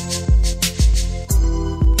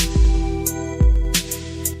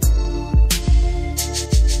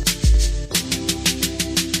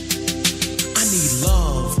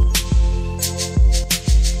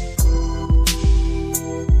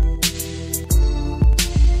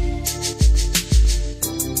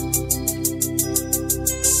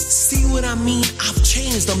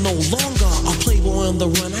 I'm no longer a playboy on the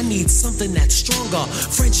run. I need something that's stronger.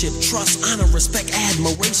 Friendship, trust, honor, respect,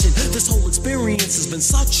 admiration. This whole experience has been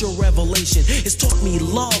such a revelation. It's taught me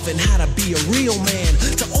love and how to be a real man.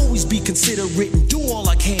 To always be considerate and do all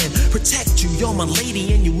I can. Protect you, you're my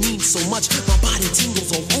lady and you mean so much. My body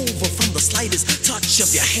tingles all over from the slightest touch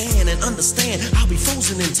of your hand. And understand, I'll be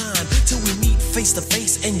frozen in time till we meet face to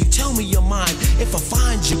face and you tell me you're mine. If I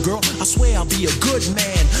find you, girl, I swear I'll be a good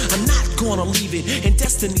man. I'm not gonna leave it in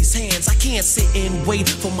destiny's hands. I can't sit and wait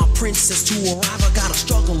for my princess to arrive. I gotta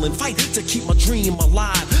struggle and fight to keep my dream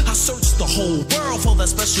alive. I search the whole world for that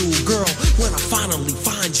special girl. When I finally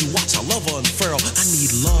find you, watch our love unfurl. I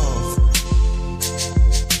need love.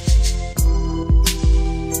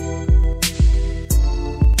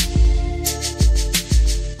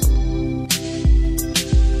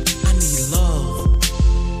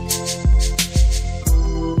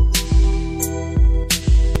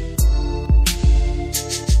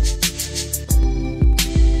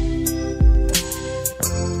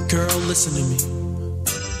 Listen to me.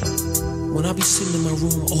 When I be sitting in my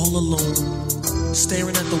room all alone,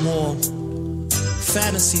 staring at the wall,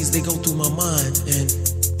 fantasies, they go through my mind. And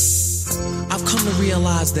I've come to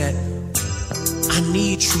realize that I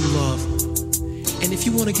need true love. And if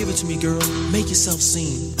you want to give it to me, girl, make yourself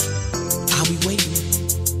seen. I'll be waiting.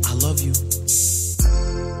 I love you.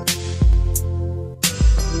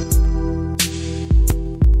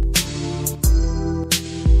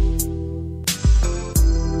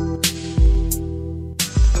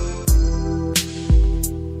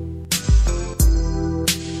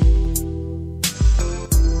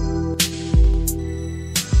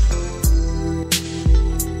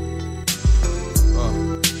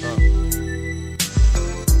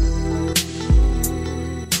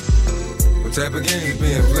 Type of games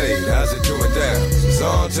being played, how's it going down? It's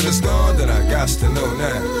on till it's gone, then I got to know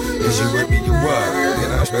now. Is you with me, you are?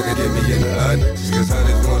 Then I expect to get me in the honey, cause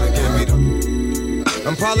honey's gonna give me the...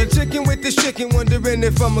 I'm politicking with this chicken, wondering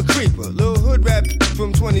if I'm a creeper. Little hood rap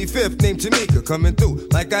from 25th named Tamika, coming through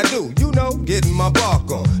like I do, you know, getting my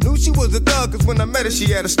bark on. Knew she was a thug, cause when I met her,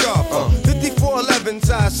 she had a scarf on. 54'11",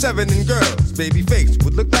 size 7 in girls. Baby face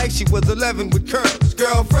would look like she was 11 with curls.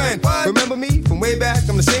 Girlfriend, what? Remember me from way back?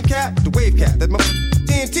 I'm the same cat, the wave cat that my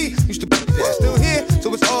TNT used to be there. Still here,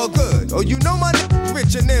 so it's all good. Oh, you know my niggas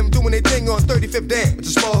rich and them doing their thing on 35th Dam.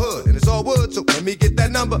 It's a small hood and it's all wood, so let me get that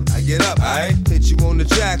number. I get up, I hit you on the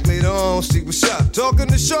jack later on, see what's up. Talking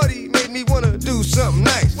to shorty made me wanna do something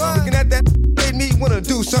nice. What? Looking at that made me wanna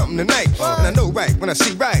do something tonight. What? And I know right when I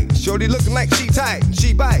see right. Shorty looking like she tight and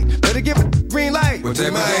she bite. Better give it green light. What type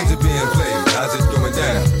of games are being played? How's it going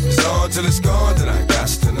down? It's on till it's gone, then I got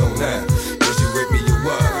to know now.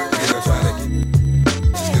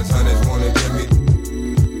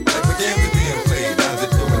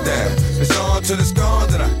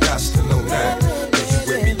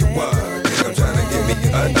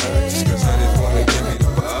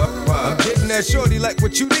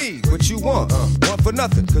 what you need, what you want. Want for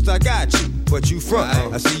nothing, cause I got you, but you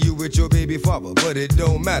front. I see you with your baby father, but it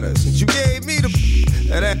don't matter. Since you gave me the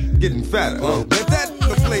that getting fatter. Let that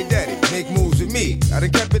play daddy, make moves with me. I done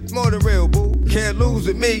kept it more than real, boo. Can't lose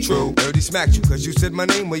with me. True. Dirty smacked you, cause you said my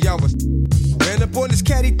name when y'all was. Ran up on this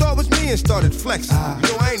cat, he thought was me and started flexing. You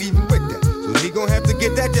know I ain't even with that. So he gon' have to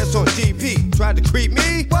get that just on GP. Tried to creep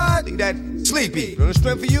me? What? Leave that sleepy. On the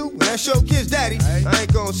strength for you, when that show kid's daddy. I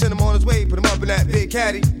ain't gon' send him on his way, put him up in that big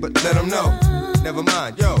caddy. But let him know. Never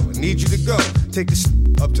mind, yo, I need you to go. Take this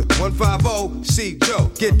up to 150, see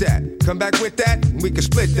Joe. Get that. Come back with that, and we can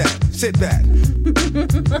split that. Sit back.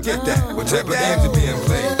 Get that. Whatever games are being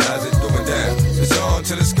played, how's it going down? It's on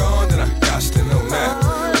till it's gone, then I got to know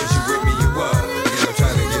now. Is you with me, you are. You know,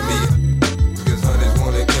 trying to get me. Because others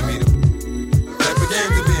wanna give me the type of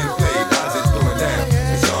games are being played, how's it going down?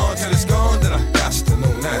 It's on till it's gone, then I got to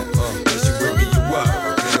know now. Is you with me, you are.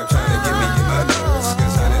 You know, trying to get me your others.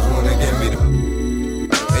 Because others wanna give me the.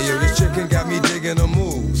 Hey yo, this chicken got me digging her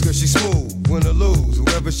moves. Cause she smooth, win or lose.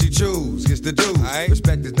 Whoever she choose gets the dues.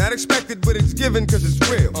 Respect is not expected, but it's given cause it's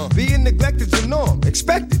real. Being neglected's a norm,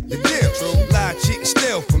 expected, the deal. True. Lie, cheat, and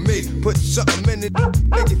steal for me. Put something in it,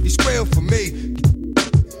 make if you squeal for me.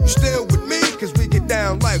 You still with me, cause we get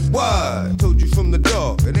down like what? Told you from the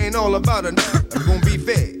door, it ain't all about a I'm gonna be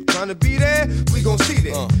fair. Trying to be there, we gon' see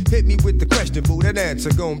there. Hit me with the question, boo, that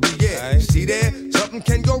answer gon' be yeah. See there, something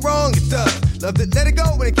can go wrong, it does. Loved it, let it go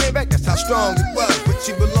when it came back, that's how strong it was. But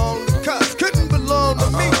she belonged to cuz, couldn't belong to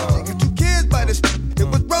me. Nigga, 2 kids by this, it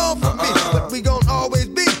was wrong for me. But we gon' always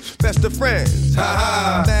be best of friends. Ha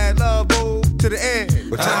ha, bad love, boo, to the end.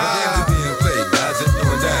 What time of games are being played, how's it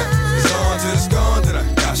going down? It's on till it's gone, then I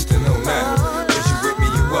got to know now. Is you with me,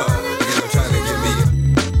 you are. You know, trying to get me.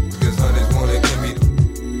 Cause others wanna give me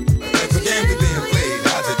the type of games are being played,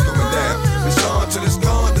 how's it going down? It's on till it's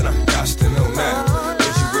gone, then I got to know now.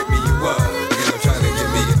 Is you with me, you are. You know, trying to get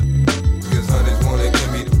me. Cause others wanna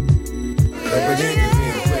give me the type of games are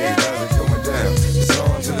being played, how's it going down? It's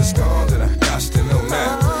on till it's gone, then I got to know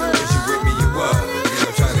now. Is you with me, you are. You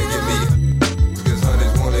know, trying to get me. Cause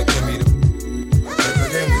others wanna give me the type of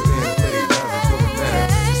games are being played, how's it going down?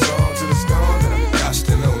 It's on till it's gone, then I got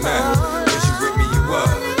to know now. Is you with me, you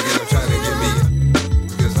are. You know, trying to get me.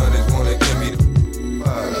 Cause others wanna give me the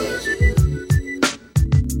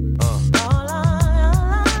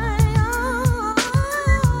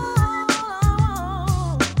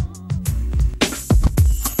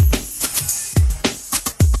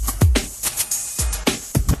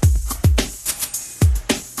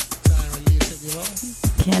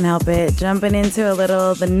Can't help it. Jumping into a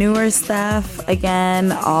little the newer stuff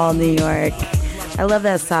again, all New York. I love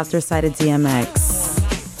that softer side of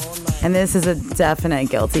DMX, and this is a definite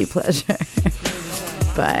guilty pleasure.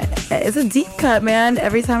 But it's a deep cut, man.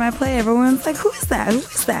 Every time I play, everyone's like, "Who is that? Who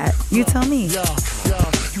is that?" You tell me.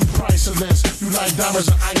 You priceless. You like diamonds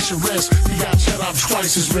and ice your wrist. You got shut up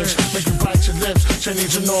twice as rich. Make you bite your lips. She need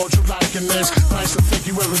to know what you like in this. Nice to think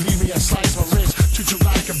you ever leave me and slice my wrist. Treat you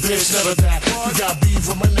like a bitch, never that. You got beef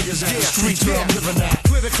with my niggas at the streets where I'm living at.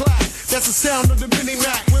 Clear the clock, that's the sound of the mini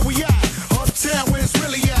Mac. Where we at? Uptown, where it's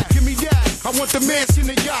really at. Give me that. I want the mansion,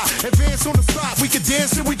 the yacht. Advance on the spot, we can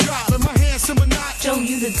dance till we drop. Let my hands to my knot. Joe,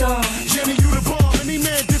 you the dawn. Jenny, you the bomb. Any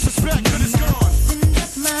man disrespect, good is gone. Opened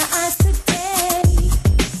up my eyes today.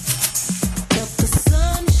 Felt the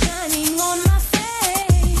sun shining on my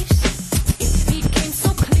face. It became so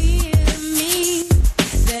clear to me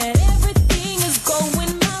that everything is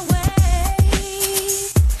going my way.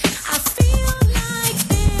 I feel like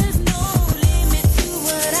there's no limit to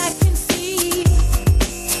what I can see.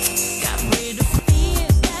 Got rid of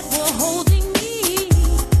fears that were holding me.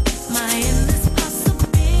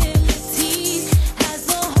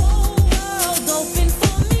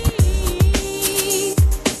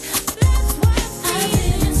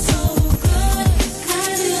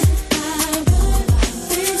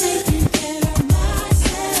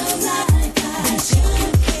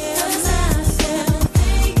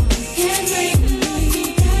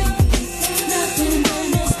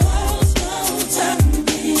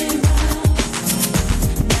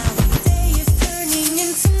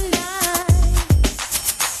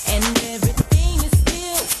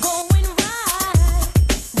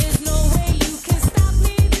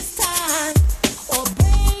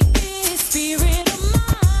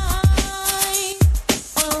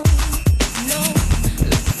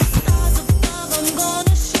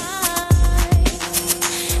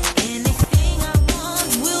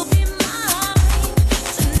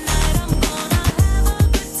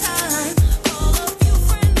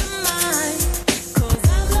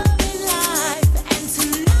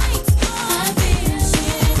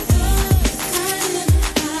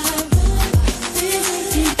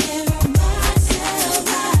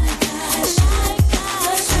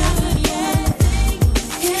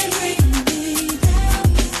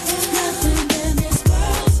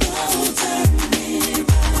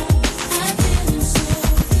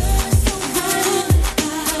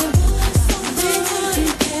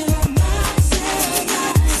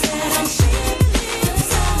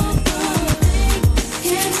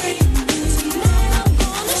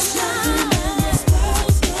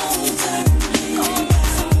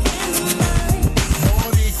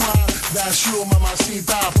 it's you,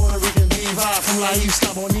 mamacita, Puerto Rican diva, from La Isla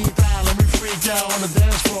Bonita. Let me freak out on the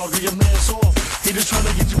dance floor, get your mans off. He just trying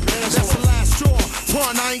to get your pants off. That's the last straw.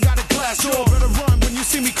 Pun, I ain't got a glass door. Better run when you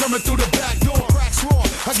see me coming through the back door. Cracks raw,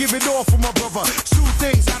 I give it all for my brother. Shoot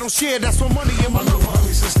things I don't share, that's my money and my love.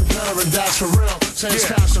 Honey, sister, better and that's for real. Say it's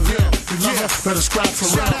cash for real. You love her, better scrap for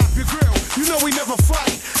real. Shut up your grill, you know we never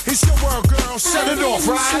fight. It's your world, girl, set it off,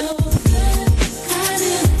 right?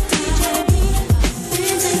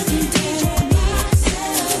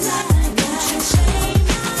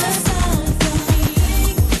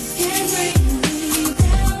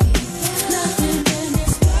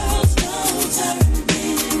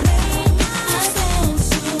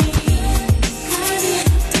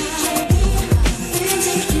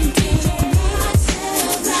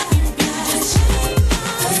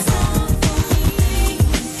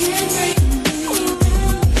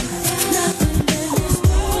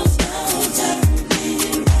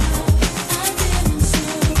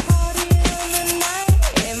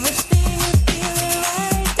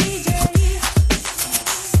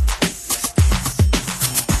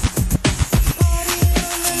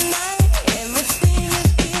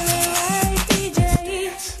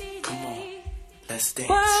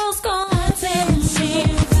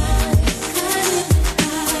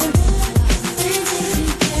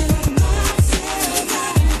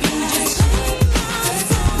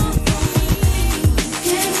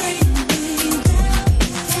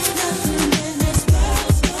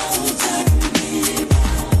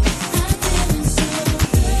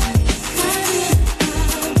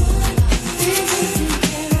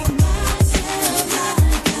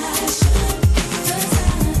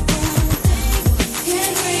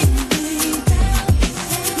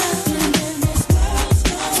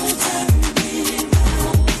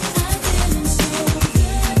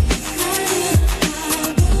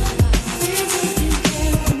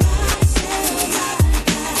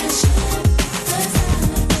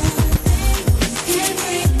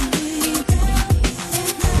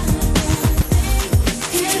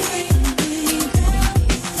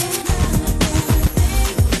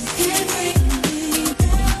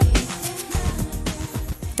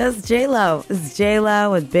 That's J-Lo. It's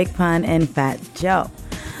J-Lo with Big Pun and Fat Joe.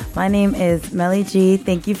 My name is Melly G.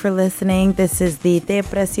 Thank you for listening. This is the Te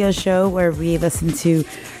Aprecio show where we listen to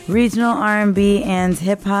regional R&B and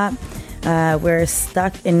hip-hop. We're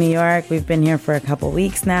stuck in New York. We've been here for a couple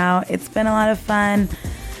weeks now. It's been a lot of fun.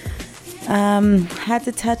 Had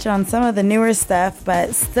to touch on some of the newer stuff,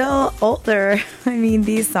 but still older. I mean,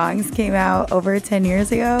 these songs came out over 10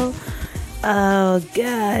 years ago. Oh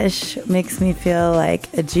gosh, makes me feel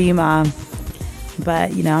like a G-ma.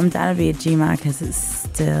 But, you know, I'm down to be a G-ma because it's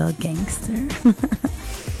still gangster.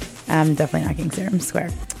 I'm definitely not gangster, I'm square.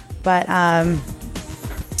 But,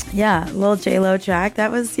 yeah, little J-Lo track. That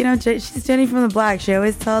was, you know, she's Jenny from the Block. She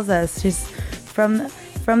always tells us she's from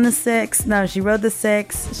the 6. No, she rode the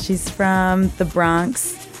 6. She's from the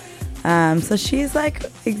Bronx. So she's like,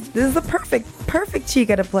 this is the perfect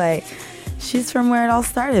chica to play. She's from where it all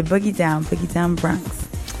started, Boogie Down Bronx.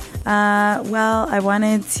 Well, I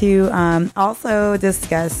wanted to also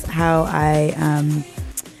discuss how I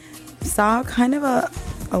saw kind of a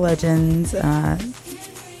legend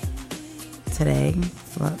today.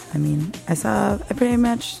 Well, I mean, I saw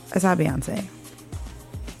Beyonce.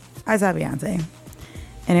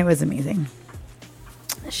 And it was amazing.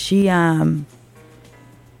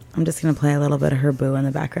 I'm just going to play a little bit of her boo in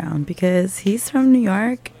the background because he's from New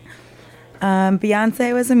York.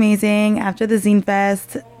 Beyonce was amazing. After the Zine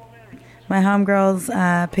Fest, my homegirls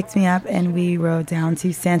picked me up and we rode down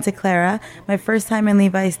to Santa Clara. My first time in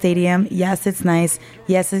Levi's Stadium. Yes, it's nice.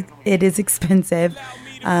 Yes, it is expensive.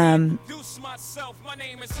 I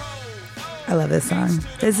love this song.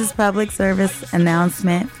 This is public service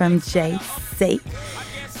announcement from JC.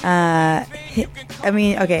 I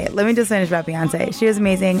mean, okay, let me just finish about Beyonce. She was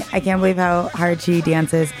amazing. I can't believe how hard she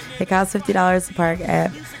dances. It costs $50 to park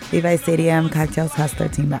at Levi's Stadium. Cocktails cost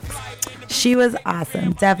 $13. She was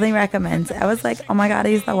awesome. Definitely recommend. I was like, oh my God, I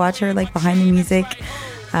used to watch her like behind the music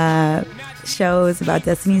shows about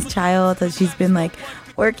Destiny's Child. That she's been like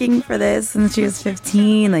working for this since she was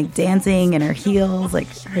 15, like dancing in her heels. Like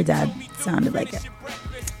her dad sounded like it.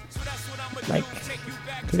 Like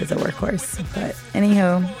he was a workhorse. But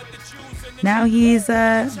anywho, now he's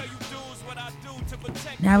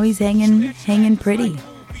hanging pretty.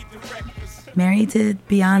 Married to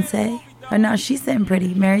Beyonce. Oh no, she's sitting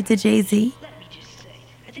pretty. Married to Jay-Z.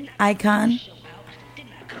 Icon.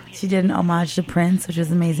 She did an homage to Prince, which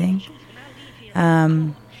was amazing.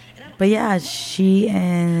 But yeah, she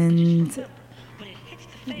and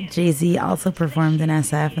Jay-Z also performed in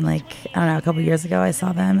SF, and like, I don't know, a couple years ago I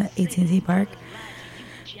saw them at AT&T Park.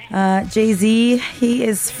 Jay-Z, he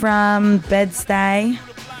is from Bed-Stuy.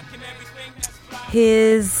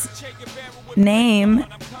 His name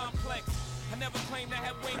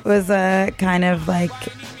was kind of like,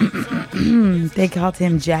 they called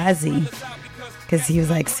him Jazzy because he was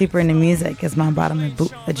like super into music. His mom bought him a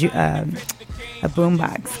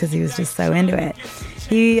boombox because he was just so into it.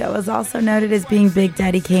 He was also noted as being Big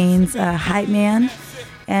Daddy Kane's hype man,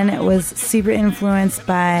 and it was super influenced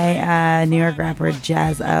by New York rapper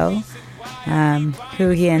Jaz-O, who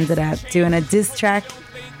he ended up doing a diss track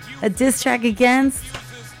against.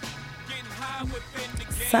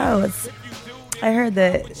 So I heard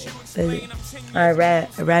I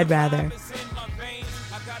read rather.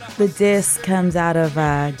 The diss comes out of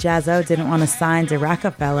Jaz-O didn't want to sign to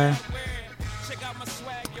Rockefeller.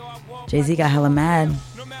 Jay-Z got hella mad.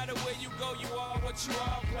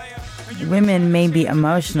 Women may be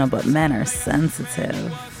emotional, but men are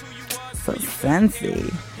sensitive. So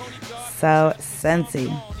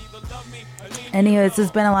sensy. Anyway, this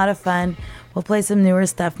has been a lot of fun. We'll play some newer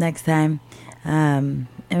stuff next time. And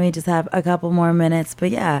we just have a couple more minutes.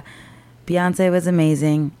 But yeah, Beyonce was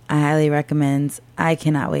amazing. I highly recommend. I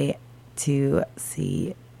cannot wait to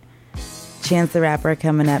see Chance the Rapper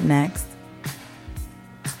coming up next.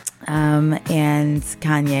 And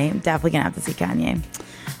Kanye. Definitely gonna have to see Kanye.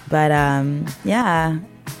 But yeah,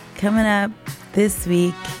 coming up this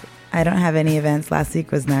week, I don't have any events. Last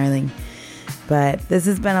week was gnarly. But this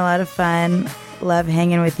has been a lot of fun. Love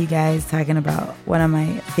hanging with you guys, talking about one of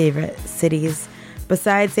my favorite cities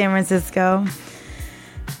besides San Francisco.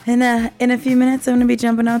 And in a few minutes, I'm going to be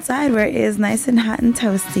jumping outside where it is nice and hot and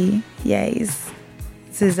toasty. Yays.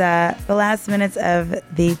 This is the last minutes of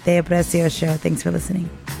the Te Aprecio show. Thanks for listening.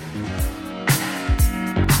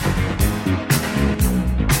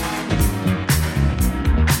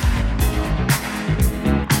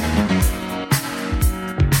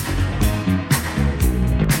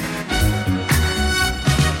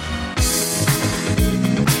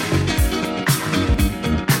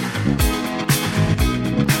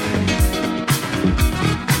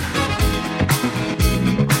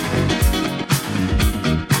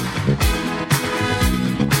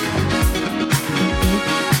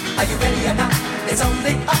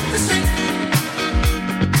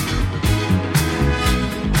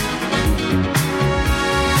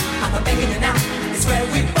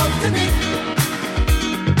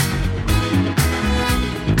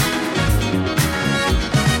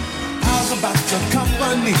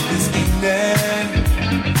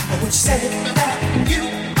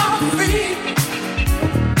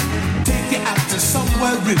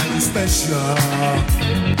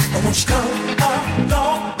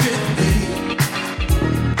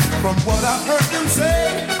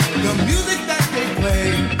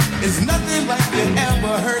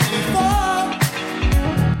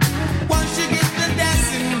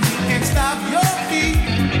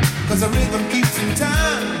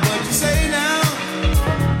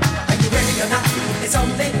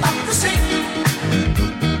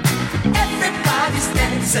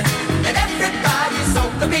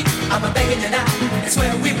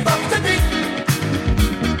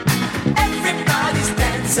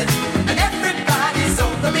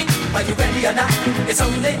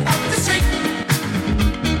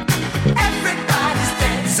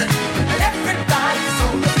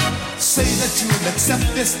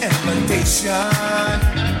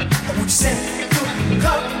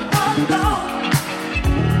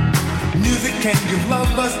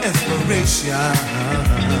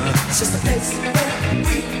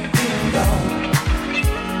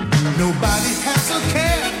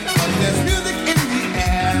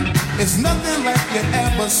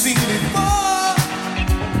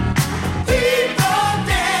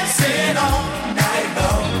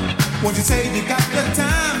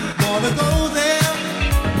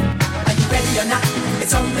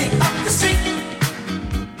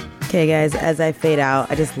 Okay, guys, as I fade out,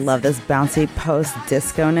 I just love this bouncy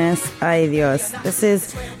post-disco-ness. Ay, Dios. This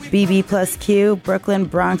is BB plus Q, Brooklyn,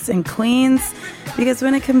 Bronx, and Queens. Because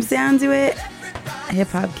when it comes down to it,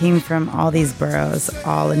 hip-hop came from all these boroughs,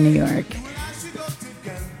 all in New York.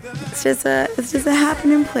 It's just a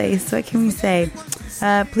happening place. What can we say?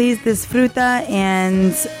 Please disfruta,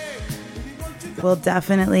 and we'll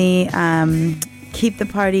definitely keep the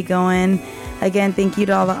party going. Again, thank you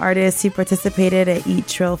to all the artists who participated at Eat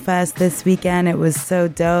Trill Fest this weekend. It was so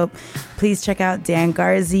dope. Please check out Dan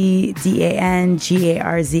Garzi,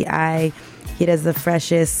 DanGarzi. He does the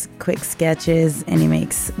freshest, quick sketches, and he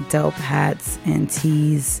makes dope hats and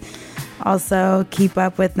tees. Also, keep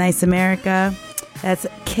up with Nice America. That's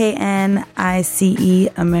KNICE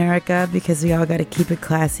America, because we all got to keep it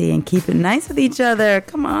classy and keep it nice with each other.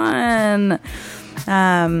 Come on.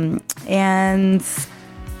 And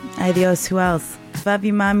adios, who else?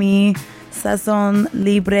 Fabi Mami, Sazon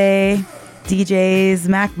Libre, DJs,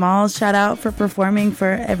 Mac Malls, shout out for performing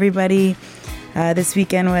for everybody. This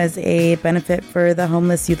weekend was a benefit for the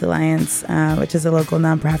Homeless Youth Alliance, which is a local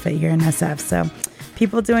nonprofit here in SF. So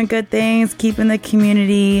people doing good things, keeping the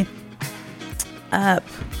community up.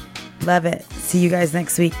 Love it. See you guys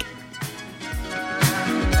next week.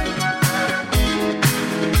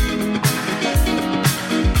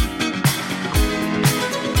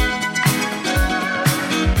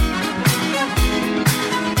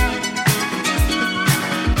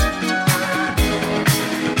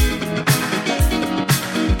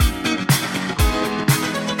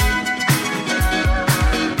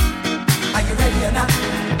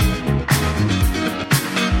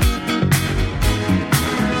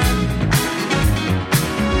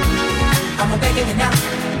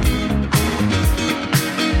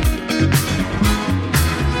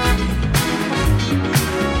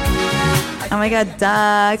 Oh my god,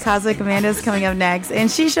 duh. Cosmic Amanda's coming up next.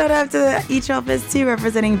 And she showed up to each office too,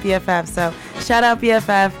 representing BFF. So shout out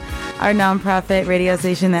BFF, our nonprofit radio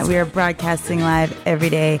station that we are broadcasting live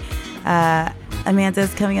every day.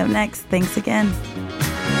 Amanda's coming up next. Thanks again.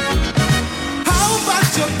 How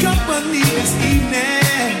about your company this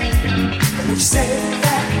evening? You said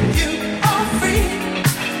that you are free.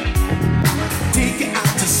 Take it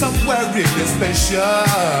out to somewhere really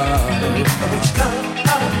special.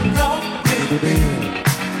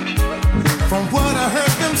 From what I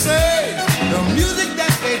heard them say, the music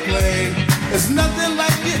that they play is nothing like